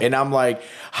lunch, and I'm like,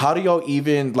 how do y'all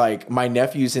even, like, my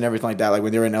nephews and everything like that, like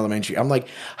when they're in elementary, I'm like,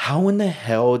 how in the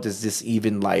hell does this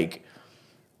even like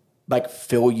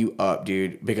fill you up,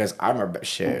 dude? Because I remember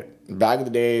shit back in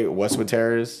the day, Westwood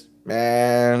Terrace,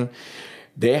 man,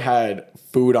 they had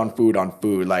food on food on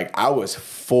food. Like, I was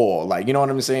full. Like, you know what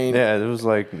I'm saying? Yeah, it was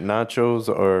like nachos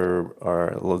or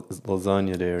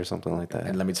lasagna day or something like that.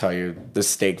 And let me tell you, the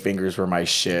steak fingers were my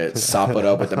shit. Sop it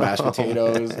up with the mashed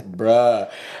potatoes.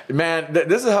 Bruh. Man,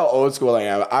 this is how old school I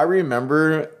am. I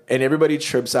remember, and everybody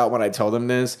trips out when I tell them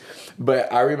this,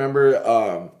 but I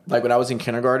remember, like, when I was in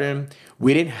kindergarten,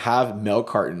 we didn't have milk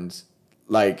cartons.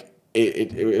 Like,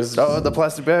 it was the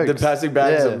plastic bags. The plastic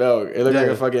bags of milk. It looked like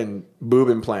a fucking boob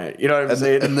implant. You know what I'm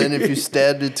saying? And then if you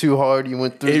stabbed it too hard, you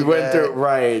went through. It went through,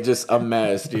 right? Just a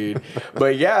mess, dude.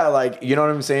 But yeah, like, you know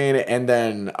what I'm saying. And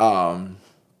then I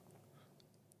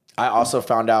also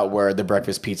found out where the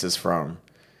breakfast pizza's from.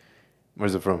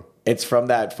 Where's it from? It's from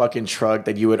that fucking truck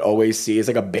that you would always see. It's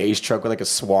like a beige truck with like a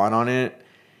swan on it.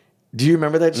 Do you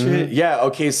remember that shit? Yeah.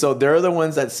 Okay. So they're the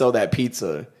ones that sell that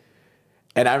pizza.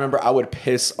 And I remember I would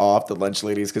piss off the lunch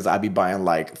ladies because I'd be buying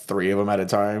like 3 of them at a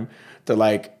time. They're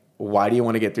like, why do you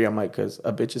want to get 3? I'm like, because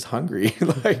a bitch is hungry.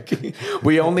 Like,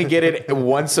 we only get it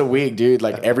once a week, dude.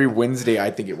 Like, every Wednesday,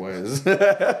 I think it was.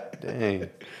 Dang.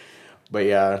 But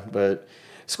yeah, but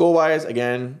school-wise,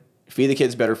 again, feed the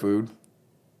kids better food.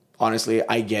 Honestly,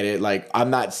 I get it. Like, I'm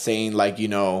not saying, like, you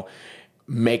know,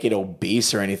 make it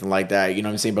obese or anything like that. You know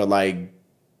what I'm saying? But, like,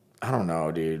 I don't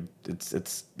know, dude.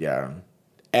 It's yeah.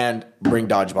 And bring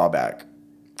dodgeball back.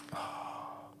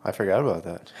 I forgot about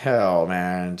that. Hell,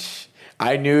 man.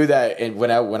 I knew that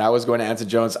when I was going to Anson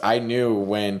Jones, I knew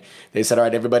when they said, all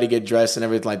right, everybody get dressed and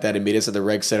everything like that and meet us at the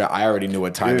rec center, I already knew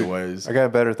what time it was. I got a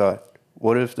better thought.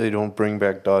 What if they don't bring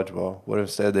back dodgeball? What if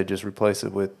instead they just replace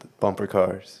it with bumper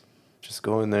cars? Just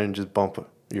go in there and just bump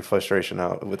your frustration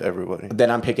out with everybody. Then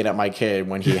I'm picking up my kid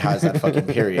when he has that fucking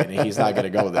period, and he's not gonna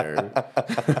go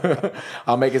there.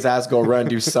 I'll make his ass go run,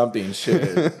 do something.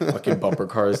 Shit, fucking bumper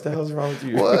cars. What the hell's wrong with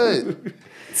you? What?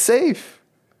 Safe.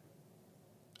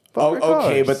 Oh,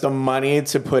 okay, but the money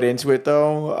to put into it,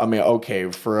 though. I mean, okay,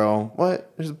 for real.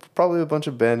 What? There's probably a bunch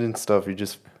of abandoned stuff. You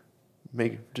just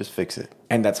fix it.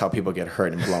 And that's how people get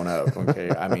hurt and blown up. Okay,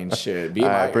 I mean, shit.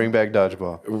 Bring back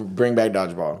dodgeball. Bring back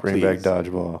dodgeball. Bring back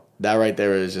dodgeball. That right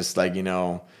there is just like, you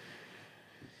know,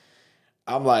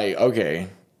 I'm like, okay.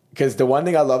 Because the one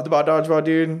thing I loved about dodgeball,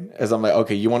 dude, is I'm like,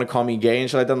 okay, you want to call me gay and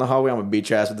shit like that in the hallway? I'm going to beat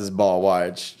your ass with this ball.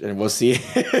 Watch. And we'll see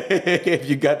if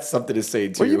you got something to say,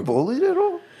 too. Were you bullied at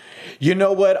all? You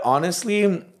know what?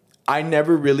 Honestly, I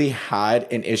never really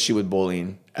had an issue with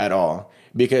bullying at all.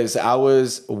 Because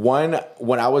when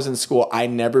I was in school, I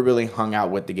never really hung out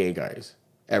with the gay guys,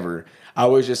 ever. I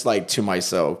was just like to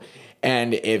myself.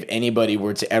 And if anybody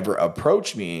were to ever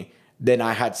approach me, then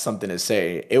I had something to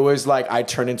say. It was like I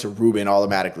turned into Ruben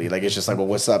automatically. Like, it's just like, well,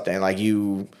 what's up, then? Like,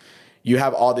 you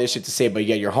have all this shit to say, but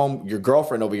yeah, your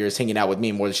girlfriend over here is hanging out with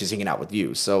me more than she's hanging out with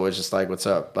you. So it's just like, what's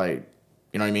up? Like,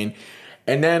 you know what I mean?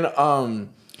 And then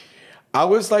I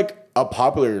was like a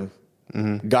popular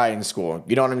guy in school.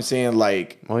 You know what I'm saying?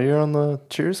 Like, well, you're on the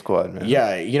cheer squad, man.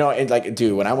 Yeah, you know, and like,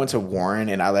 dude, when I went to Warren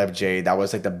and I left Jay, that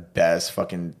was like the best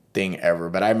fucking thing ever.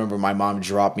 But I remember my mom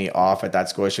dropped me off at that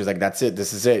school. She was like, that's it.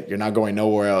 This is it. You're not going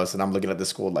nowhere else. And I'm looking at the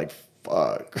school like,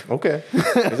 fuck. Okay.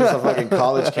 This is a fucking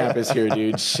college campus here,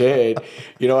 dude. Shit.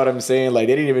 You know what I'm saying? Like,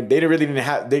 they didn't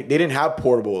have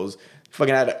portables.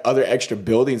 Fucking had other extra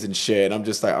buildings and shit. And I'm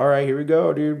just like, all right, here we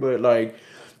go, dude. But like,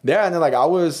 yeah, and then like I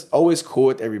was always cool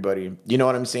with everybody. You know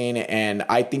what I'm saying? And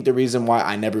I think the reason why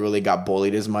I never really got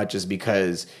bullied as much is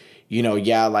because, you know,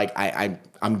 yeah, like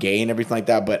I'm gay and everything like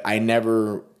that, but I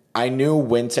knew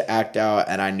when to act out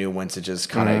and I knew when to just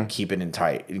kind of keep it in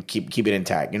tight, keep it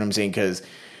intact. You know what I'm saying? Because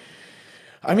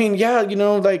I mean, yeah, you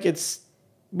know, like it's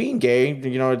being gay,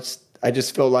 you know, I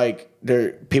just feel like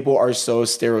people are so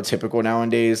stereotypical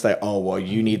nowadays. Like, oh, well,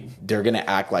 they're going to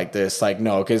act like this. Like,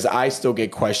 no, because I still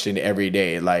get questioned every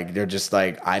day. Like, they're just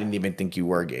like, I didn't even think you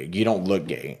were gay. You don't look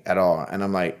gay at all. And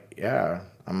I'm like, yeah,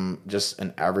 I'm just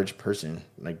an average person.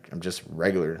 Like, I'm just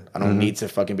regular. I don't need to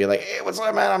fucking be like, hey, what's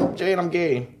up, man? I'm Jay and I'm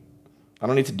gay. I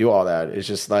don't need to do all that. It's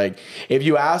just like, if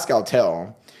you ask, I'll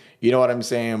tell. You know what I'm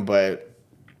saying? But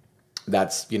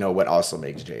that's, you know, what also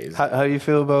makes Jays. How you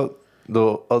feel about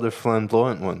the other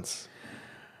flamboyant ones?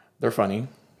 They're funny.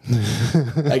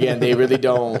 Again, they really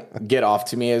don't get off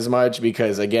to me as much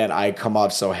because, again, I come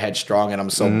off so headstrong and I'm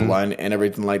so blunt and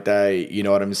everything like that. You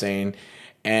know what I'm saying?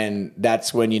 And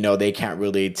that's when, you know, they can't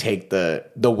really take the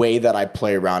way that I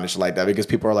play around and shit like that, because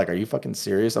people are like, are you fucking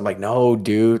serious? I'm like, no,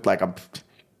 dude. Like,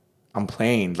 I'm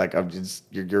playing. Like, I'm just,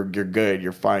 you're good.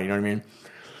 You're fine. You know what I mean?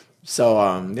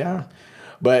 So, yeah.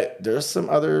 But there's some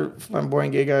other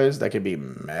flamboyant gay guys that could be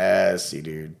messy,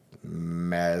 dude.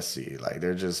 Messy. Like,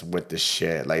 they're just with the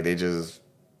shit. Like, they just...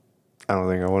 I don't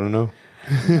think I want to know.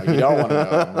 No, you don't want to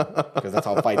know. Because that's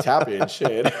how fights happen.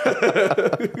 Shit.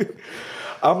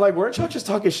 I'm like, weren't y'all just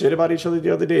talking shit about each other the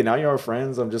other day? Now you're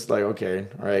friends. I'm just like, okay.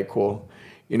 All right, cool.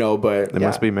 You know, but... They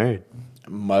must be married.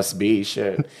 Must be.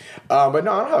 Shit. But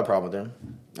no, I don't have a problem with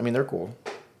them. I mean, they're cool.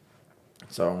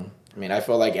 So... I mean, I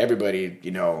feel like everybody,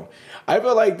 you know, I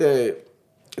feel like the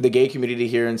gay community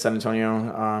here in San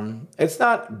Antonio, it's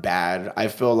not bad. I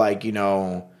feel like, you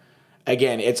know,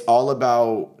 again, it's all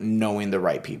about knowing the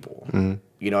right people. Mm-hmm.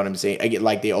 You know what I'm saying? Again,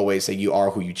 like they always say, you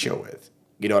are who you chill with.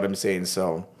 You know what I'm saying?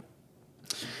 So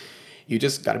you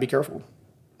just got to be careful.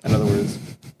 In other words,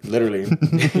 literally,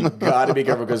 you got to be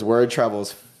careful because word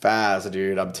travels fast,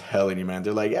 dude. I'm telling you, man.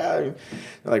 They're like, yeah. They're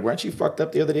like, weren't you fucked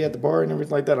up the other day at the bar and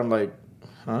everything like that? I'm like,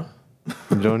 huh?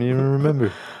 You don't even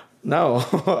remember. No.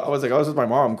 I was like, I was with my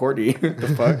mom, Courtney.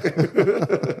 The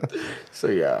fuck? So,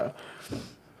 yeah.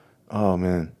 Oh,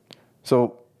 man.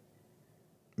 So,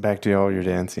 back to all your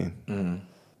dancing. Mm.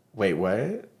 Wait,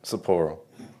 what? Sapporo.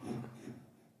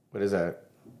 What is that?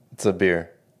 It's a beer.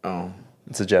 Oh.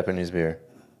 It's a Japanese beer.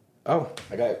 Oh,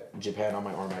 I got Japan on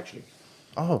my arm, actually.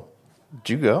 Oh.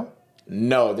 Did you go?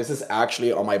 No, this is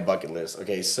actually on my bucket list.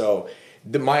 Okay, so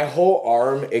my whole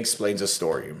arm explains a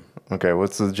story. Okay,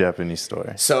 what's the Japanese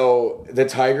story? So the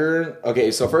tiger, okay,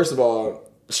 so first of all,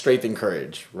 strength and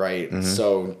courage, right? Mm-hmm.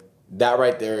 So that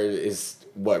right there is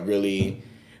what really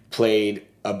played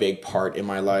a big part in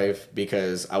my life,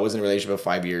 because I was in a relationship for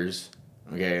 5 years,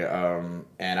 okay?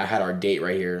 And I had our date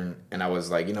right here, and I was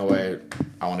like, you know what?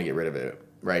 I want to get rid of it,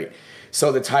 right?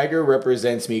 So the tiger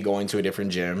represents me going to a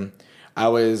different gym. I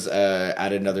was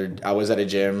at a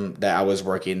gym that I was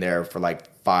working there for like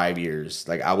 5 years.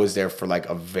 Like, I was there for like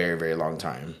a very, very long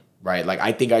time, right? Like,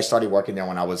 I think I started working there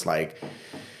when I was like,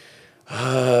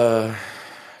 because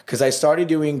I started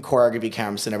doing choreography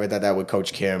camps and everything like that with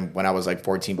Coach Kim when I was like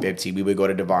 14, 15. We would go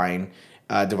to Divine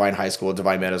High School,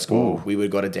 Divine Middle School. Ooh. We would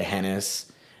go to Dehennis.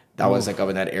 That was like up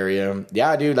in that area.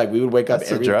 Yeah, dude. Like, we would wake up.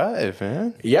 That's a drive,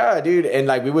 man. Yeah, dude. And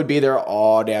like, we would be there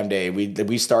all damn day.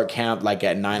 We start camp like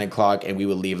at 9 o'clock and we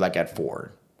would leave like at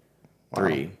 4,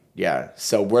 3. Wow. Yeah.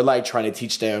 So we're like trying to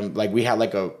teach them. Like, we had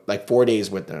like 4 days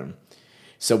with them.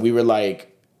 So we were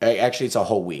like, actually it's a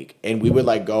whole week, and we would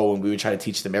like go and we would try to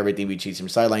teach them everything. We teach them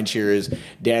sideline cheers,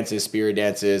 dances, spirit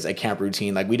dances, a camp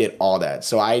routine. Like, we did all that.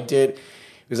 So it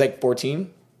was like 14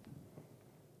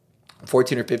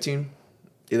 or 15.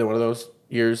 Either one of those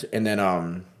years. And then,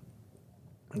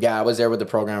 yeah, I was there with the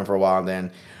program for a while. And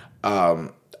then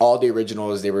all the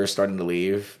originals, they were starting to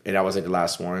leave. And I was like the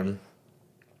last one.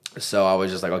 So I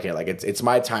was just like, okay, like it's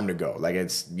my time to go. Like,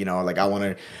 it's, you know, like I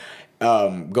want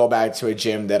to go back to a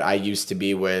gym that I used to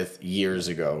be with years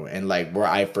ago. And like where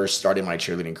I first started my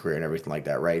cheerleading career and everything like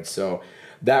that, right? So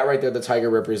that right there, the tiger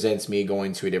represents me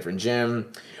going to a different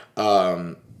gym.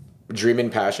 Dream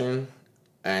and passion.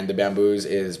 And the bamboos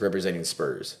is representing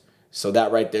Spurs. So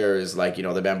that right there is like, you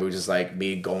know, the bamboos is like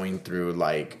me going through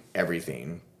like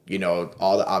everything, you know,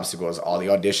 all the obstacles, all the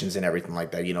auditions and everything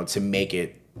like that, you know, to make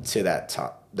it to that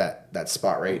top, that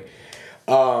spot, right?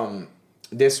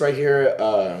 This right here,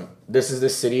 this is the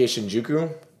city of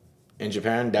Shinjuku in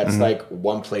Japan. That's like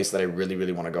one place that I really,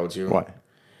 really want to go to. Why?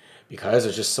 Because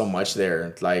there's just so much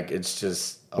there. Like, it's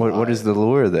just what is the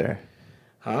lure there?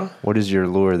 Huh? What is your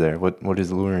lure there? What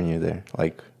is luring you there?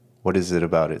 Like, what is it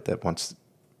about it that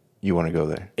you want to go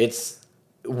there? It's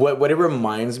what it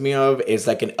reminds me of is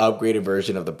like an upgraded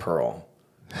version of the Pearl.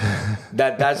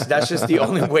 That's just the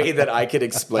only way that I could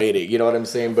explain it. You know what I'm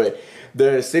saying? But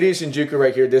the city of Shinjuku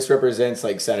right here, this represents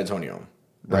like San Antonio,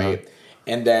 right? Uh-huh.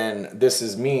 And then this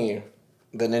is me,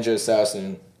 the ninja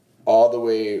assassin, all the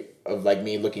way of like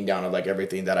me looking down at like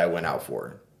everything that I went out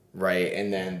for, right?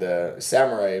 And then the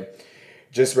samurai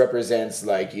just represents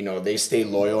like, you know, they stay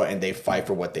loyal and they fight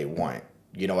for what they want.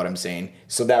 You know what I'm saying?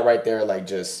 So that right there, like,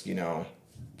 just, you know,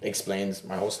 explains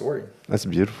my whole story. That's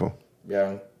beautiful.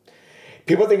 Yeah.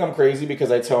 People think I'm crazy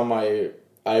because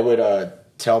I would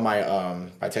tell my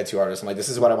tattoo artist, I'm like, this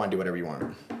is what I want to do, whatever you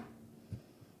want.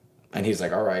 And he's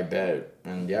like, all right, bet.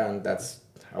 And yeah, that's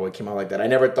how it came out like that. I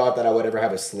never thought that I would ever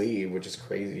have a sleeve, which is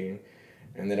crazy.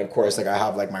 And then, of course, like I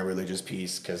have like my religious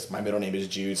piece because my middle name is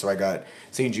Jude. So I got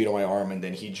St. Jude on my arm, and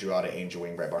then he drew out an angel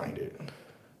wing right behind it.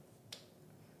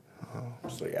 Oh.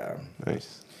 So yeah.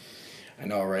 Nice. I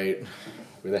know, right?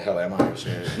 Where the hell am I?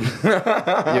 Shit.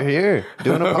 You're here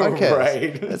doing a podcast.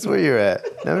 Right. That's where you're at.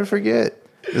 Never forget.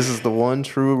 This is the one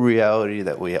true reality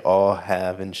that we all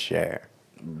have and share.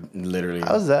 Literally.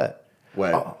 How's that?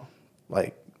 What?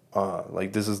 Oh,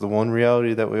 like this is the one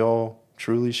reality that we all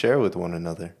truly share with one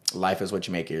another. Life is what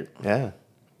you make it. Yeah.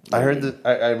 I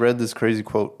read this crazy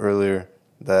quote earlier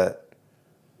that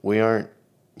we aren't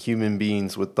human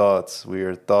beings with thoughts. We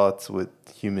are thoughts with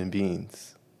human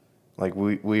beings. Like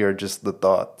we are just the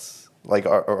thoughts. Like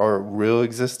our real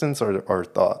existence are our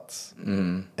thoughts.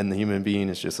 Mm-hmm. And the human being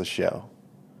is just a shell.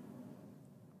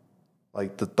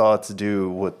 Like the thoughts do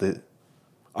what the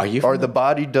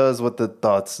body does what the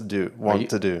thoughts want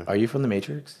to do. Are you from the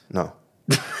Matrix? No.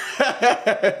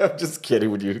 I'm just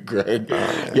kidding with you, Greg.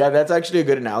 Yeah, that's actually a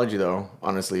good analogy, though,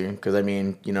 honestly. Because, I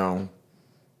mean,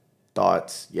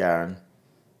 thoughts, yeah.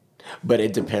 But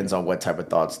it depends on what type of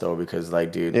thoughts, though. Because,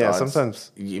 like, dude, yeah, thoughts,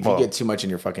 sometimes. If you get too much in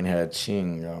your fucking head,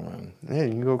 ching, man. Yeah, you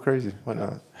can go crazy. Why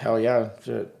not? Hell yeah,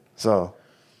 shit. So,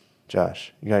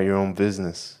 Josh, you got your own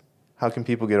business. How can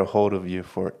people get a hold of you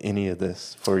for any of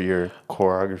this? For your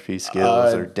choreography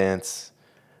skills or dance?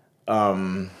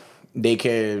 They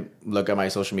could look at my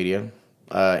social media,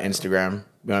 Instagram. You know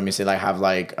what I mean? Say like have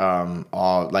like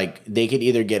all like they could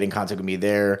either get in contact with me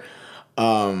there.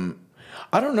 I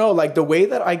don't know. Like the way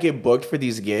that I get booked for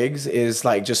these gigs is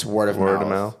like just word of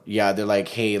mouth. Yeah, they're like,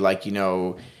 hey, like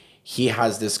he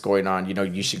has this going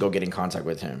on. You should go get in contact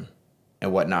with him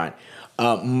and whatnot.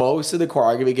 Most of the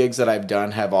choreography gigs that I've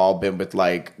done have all been with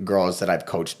like girls that I've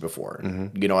coached before.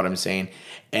 Mm-hmm. You know what I'm saying?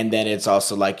 And then it's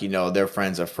also like they're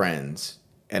friends of friends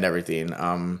and everything.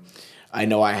 I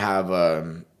know I have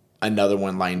another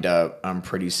one lined up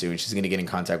pretty soon. She's gonna get in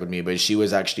contact with me, but she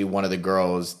was actually one of the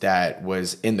girls that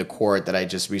was in the court that I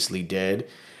just recently did.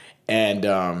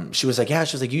 And she was like, yeah,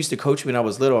 she was like, you used to coach me when I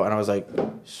was little. And I was like,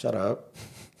 shut up.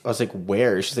 I was like,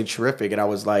 where? She's like, terrific. And I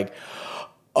was like,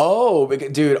 oh,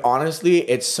 dude, honestly,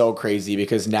 it's so crazy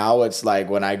because now it's like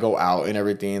when I go out and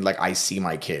everything, like I see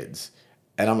my kids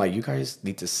and I'm like, you guys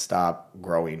need to stop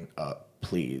growing up,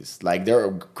 please. Like they're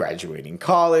graduating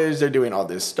college, they're doing all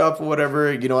this stuff or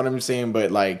whatever, you know what I'm saying?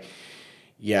 But like,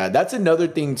 yeah, that's another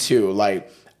thing too. Like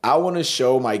I want to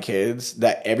show my kids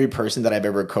that every person that I've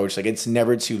ever coached, like it's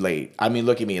never too late. I mean,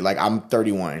 look at me, like I'm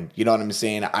 31, you know what I'm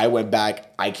saying? I went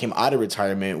back, I came out of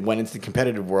retirement, went into the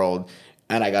competitive world,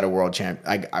 and I got a world champ.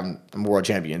 I'm a world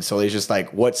champion. So it's just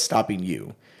like, what's stopping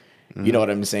you? Mm-hmm. You know what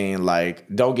I'm saying? Like,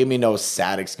 don't give me no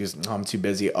sad excuse. Oh, I'm too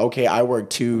busy. Okay, I work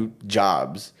 2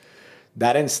 jobs.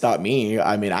 That didn't stop me.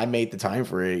 I mean, I made the time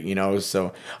for it,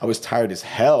 So I was tired as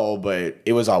hell, but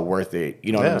it was all worth it.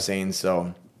 You know what I'm saying?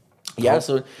 So, yeah.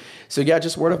 So yeah,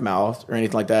 just word of mouth or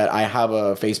anything like that. I have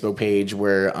a Facebook page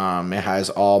where it has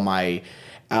all my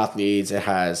athletes, it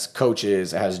has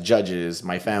coaches, it has judges,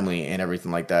 my family, and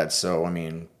everything like that. So, I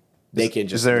mean, they can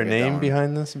just... Is there a name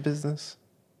behind this business?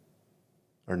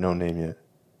 Or no name yet?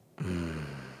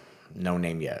 No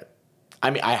name yet. I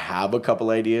mean, I have a couple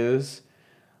ideas,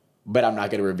 but I'm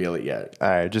not going to reveal it yet. All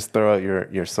right, just throw out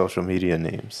your social media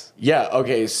names. Yeah,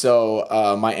 okay. So,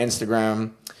 my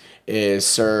Instagram is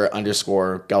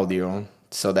Sir_Caudillo.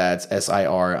 So, that's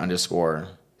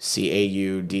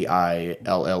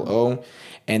SIR_CAUDILLO.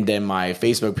 And then my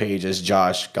Facebook page is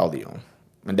Josh Caudillo.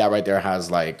 And that right there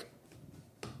has like,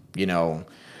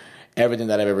 everything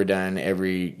that I've ever done,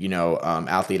 every,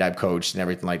 athlete I've coached and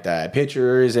everything like that.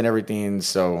 Pictures and everything.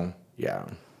 So, yeah.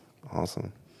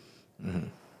 Awesome. Mm-hmm.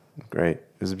 Great.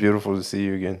 It was beautiful to see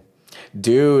you again.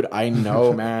 Dude, I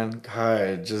know, man.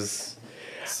 God, just...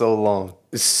 So long.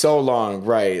 So long,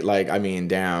 right? Like, I mean,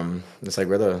 damn. It's like,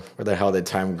 where the hell did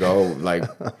time go? Like,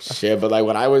 shit. But like,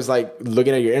 when I was like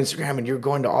looking at your Instagram and you're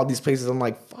going to all these places, I'm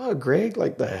like, fuck, Greg,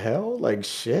 like the hell, like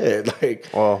shit, like.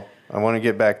 Well, I want to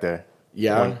get back there.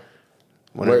 Yeah.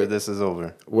 Whenever this is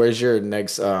over. Where's your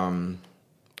next? I want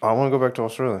to go back to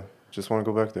Australia. Just want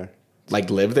to go back there. Like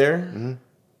live there? Mm-hmm.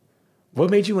 What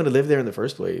made you want to live there in the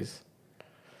first place?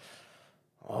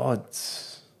 Oh, I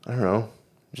don't know.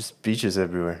 Just beaches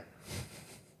everywhere.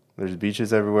 There's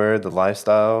beaches everywhere. The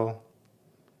lifestyle,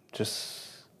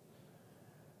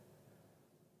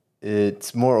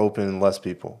 it's more open, less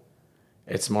people.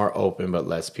 It's more open, but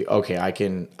less people. Okay, I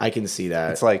can see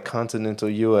that. It's like continental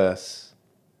U.S.,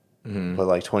 but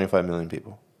like 25 million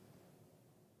people.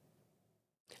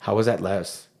 How was that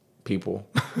less people?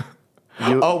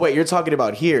 You, Oh, wait, you're talking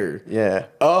about here. yeah.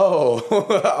 Oh,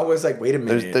 I was like, wait a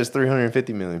minute. There's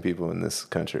 350 million people in this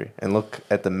country. And look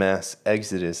at the mass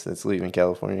exodus that's leaving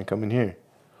California and coming here.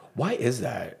 Why is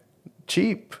that?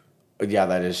 Cheap. Yeah,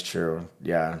 that is true.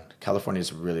 Yeah, California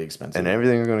is really expensive. And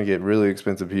everything's going to get really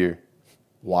expensive here.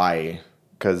 Why?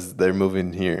 Because they're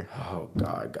moving here. Oh,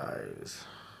 God, guys.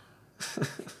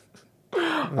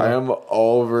 I am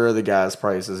over the gas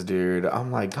prices, dude.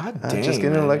 I'm like, God dang. Just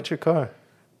get an electric car.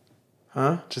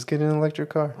 Huh? Just get an electric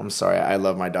car. I'm sorry. I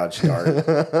love my Dodge Dart.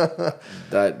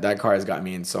 that car has got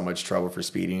me in so much trouble for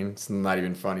speeding. It's not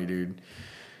even funny, dude.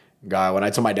 God, when I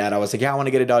told my dad, I was like, yeah, I want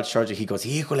to get a Dodge Charger. He goes,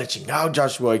 híjole chingado,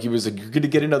 Joshua. He was like, you're going to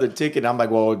get another ticket. And I'm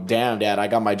like, well, damn, Dad, I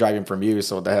got my driving from you,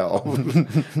 so what the hell?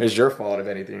 It's your fault, if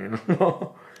anything.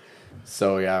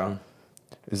 So, yeah.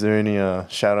 Is there any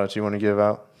shout-outs you want to give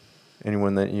out?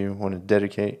 Anyone that you want to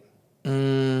dedicate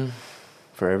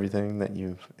for everything that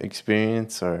you've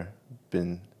experienced or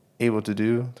been able to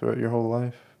do throughout your whole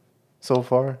life so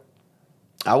far?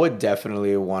 I would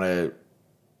definitely want to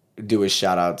do a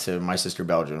shout out to my sister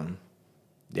Belgium.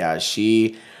 Yeah,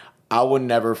 I will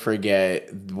never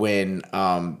forget when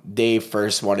they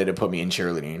first wanted to put me in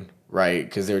cheerleading, right?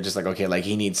 Because they were just like, okay, like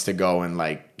he needs to go and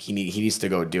like he needs to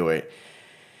go do it.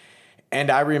 And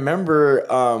I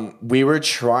remember we were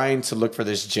trying to look for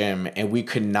this gym and we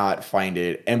could not find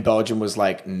it. And Belgium was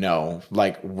like, no,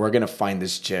 like we're going to find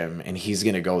this gym and he's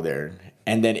going to go there.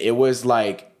 And then it was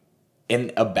like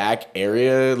in a back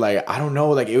area, like, I don't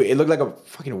know, like it looked like a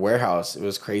fucking warehouse. It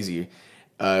was crazy.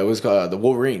 It was the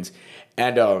Wolverines.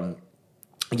 And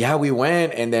yeah, we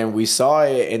went and then we saw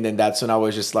it. And then that's when I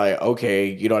was just like, okay,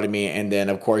 you know what I mean? And then,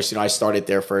 of course, you know, I started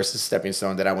there first as a stepping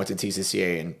stone. Then I went to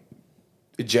TCCA and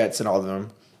Jets and all of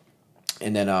them.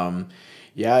 And then,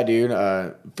 yeah, dude,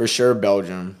 for sure,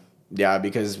 Belgium. Yeah,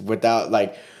 because without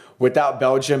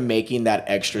Belgium making that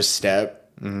extra step,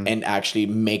 and actually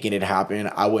making it happen,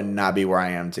 I would not be where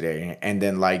I am today. And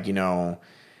then, like, you know,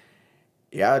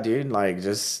 yeah, dude, like,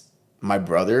 just my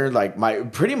brother, like,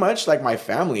 pretty much, like, my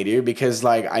family, dude, because,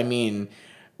 like, I mean,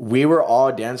 we were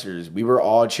all dancers. We were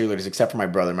all cheerleaders, except for my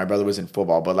brother. My brother was in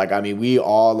football, but, like, I mean, we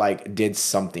all, like, did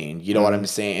something, you know what I'm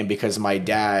saying? And because my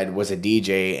dad was a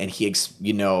DJ and he,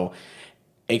 you know,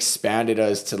 expanded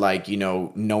us to, like, you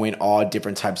know, knowing all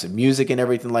different types of music and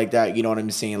everything like that, you know what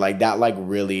I'm saying? Like, that, like,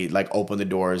 really, like, opened the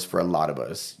doors for a lot of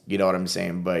us, you know what I'm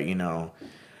saying? But, you know,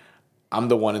 I'm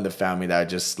the one in the family that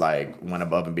just, like, went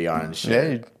above and beyond and shit. Yeah,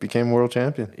 you became world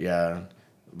champion. Yeah.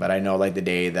 But I know, like, the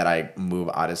day that I move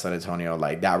out of San Antonio,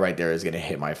 like, that right there is going to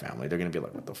hit my family. They're going to be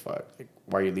like, what the fuck? Like,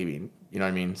 why are you leaving? You know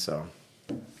what I mean? So.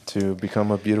 To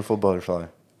become a beautiful butterfly.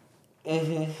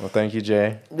 Mm-hmm. Well, thank you,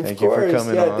 Jay. Thank you for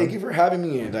coming on. Thank you for having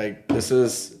me. Like, this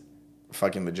is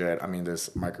fucking legit. I mean,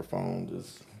 this microphone,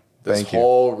 this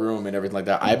whole room and everything like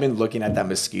that. I've been looking at that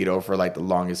mosquito for, like, the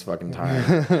longest fucking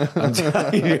time. I'm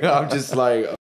telling you, I'm just like...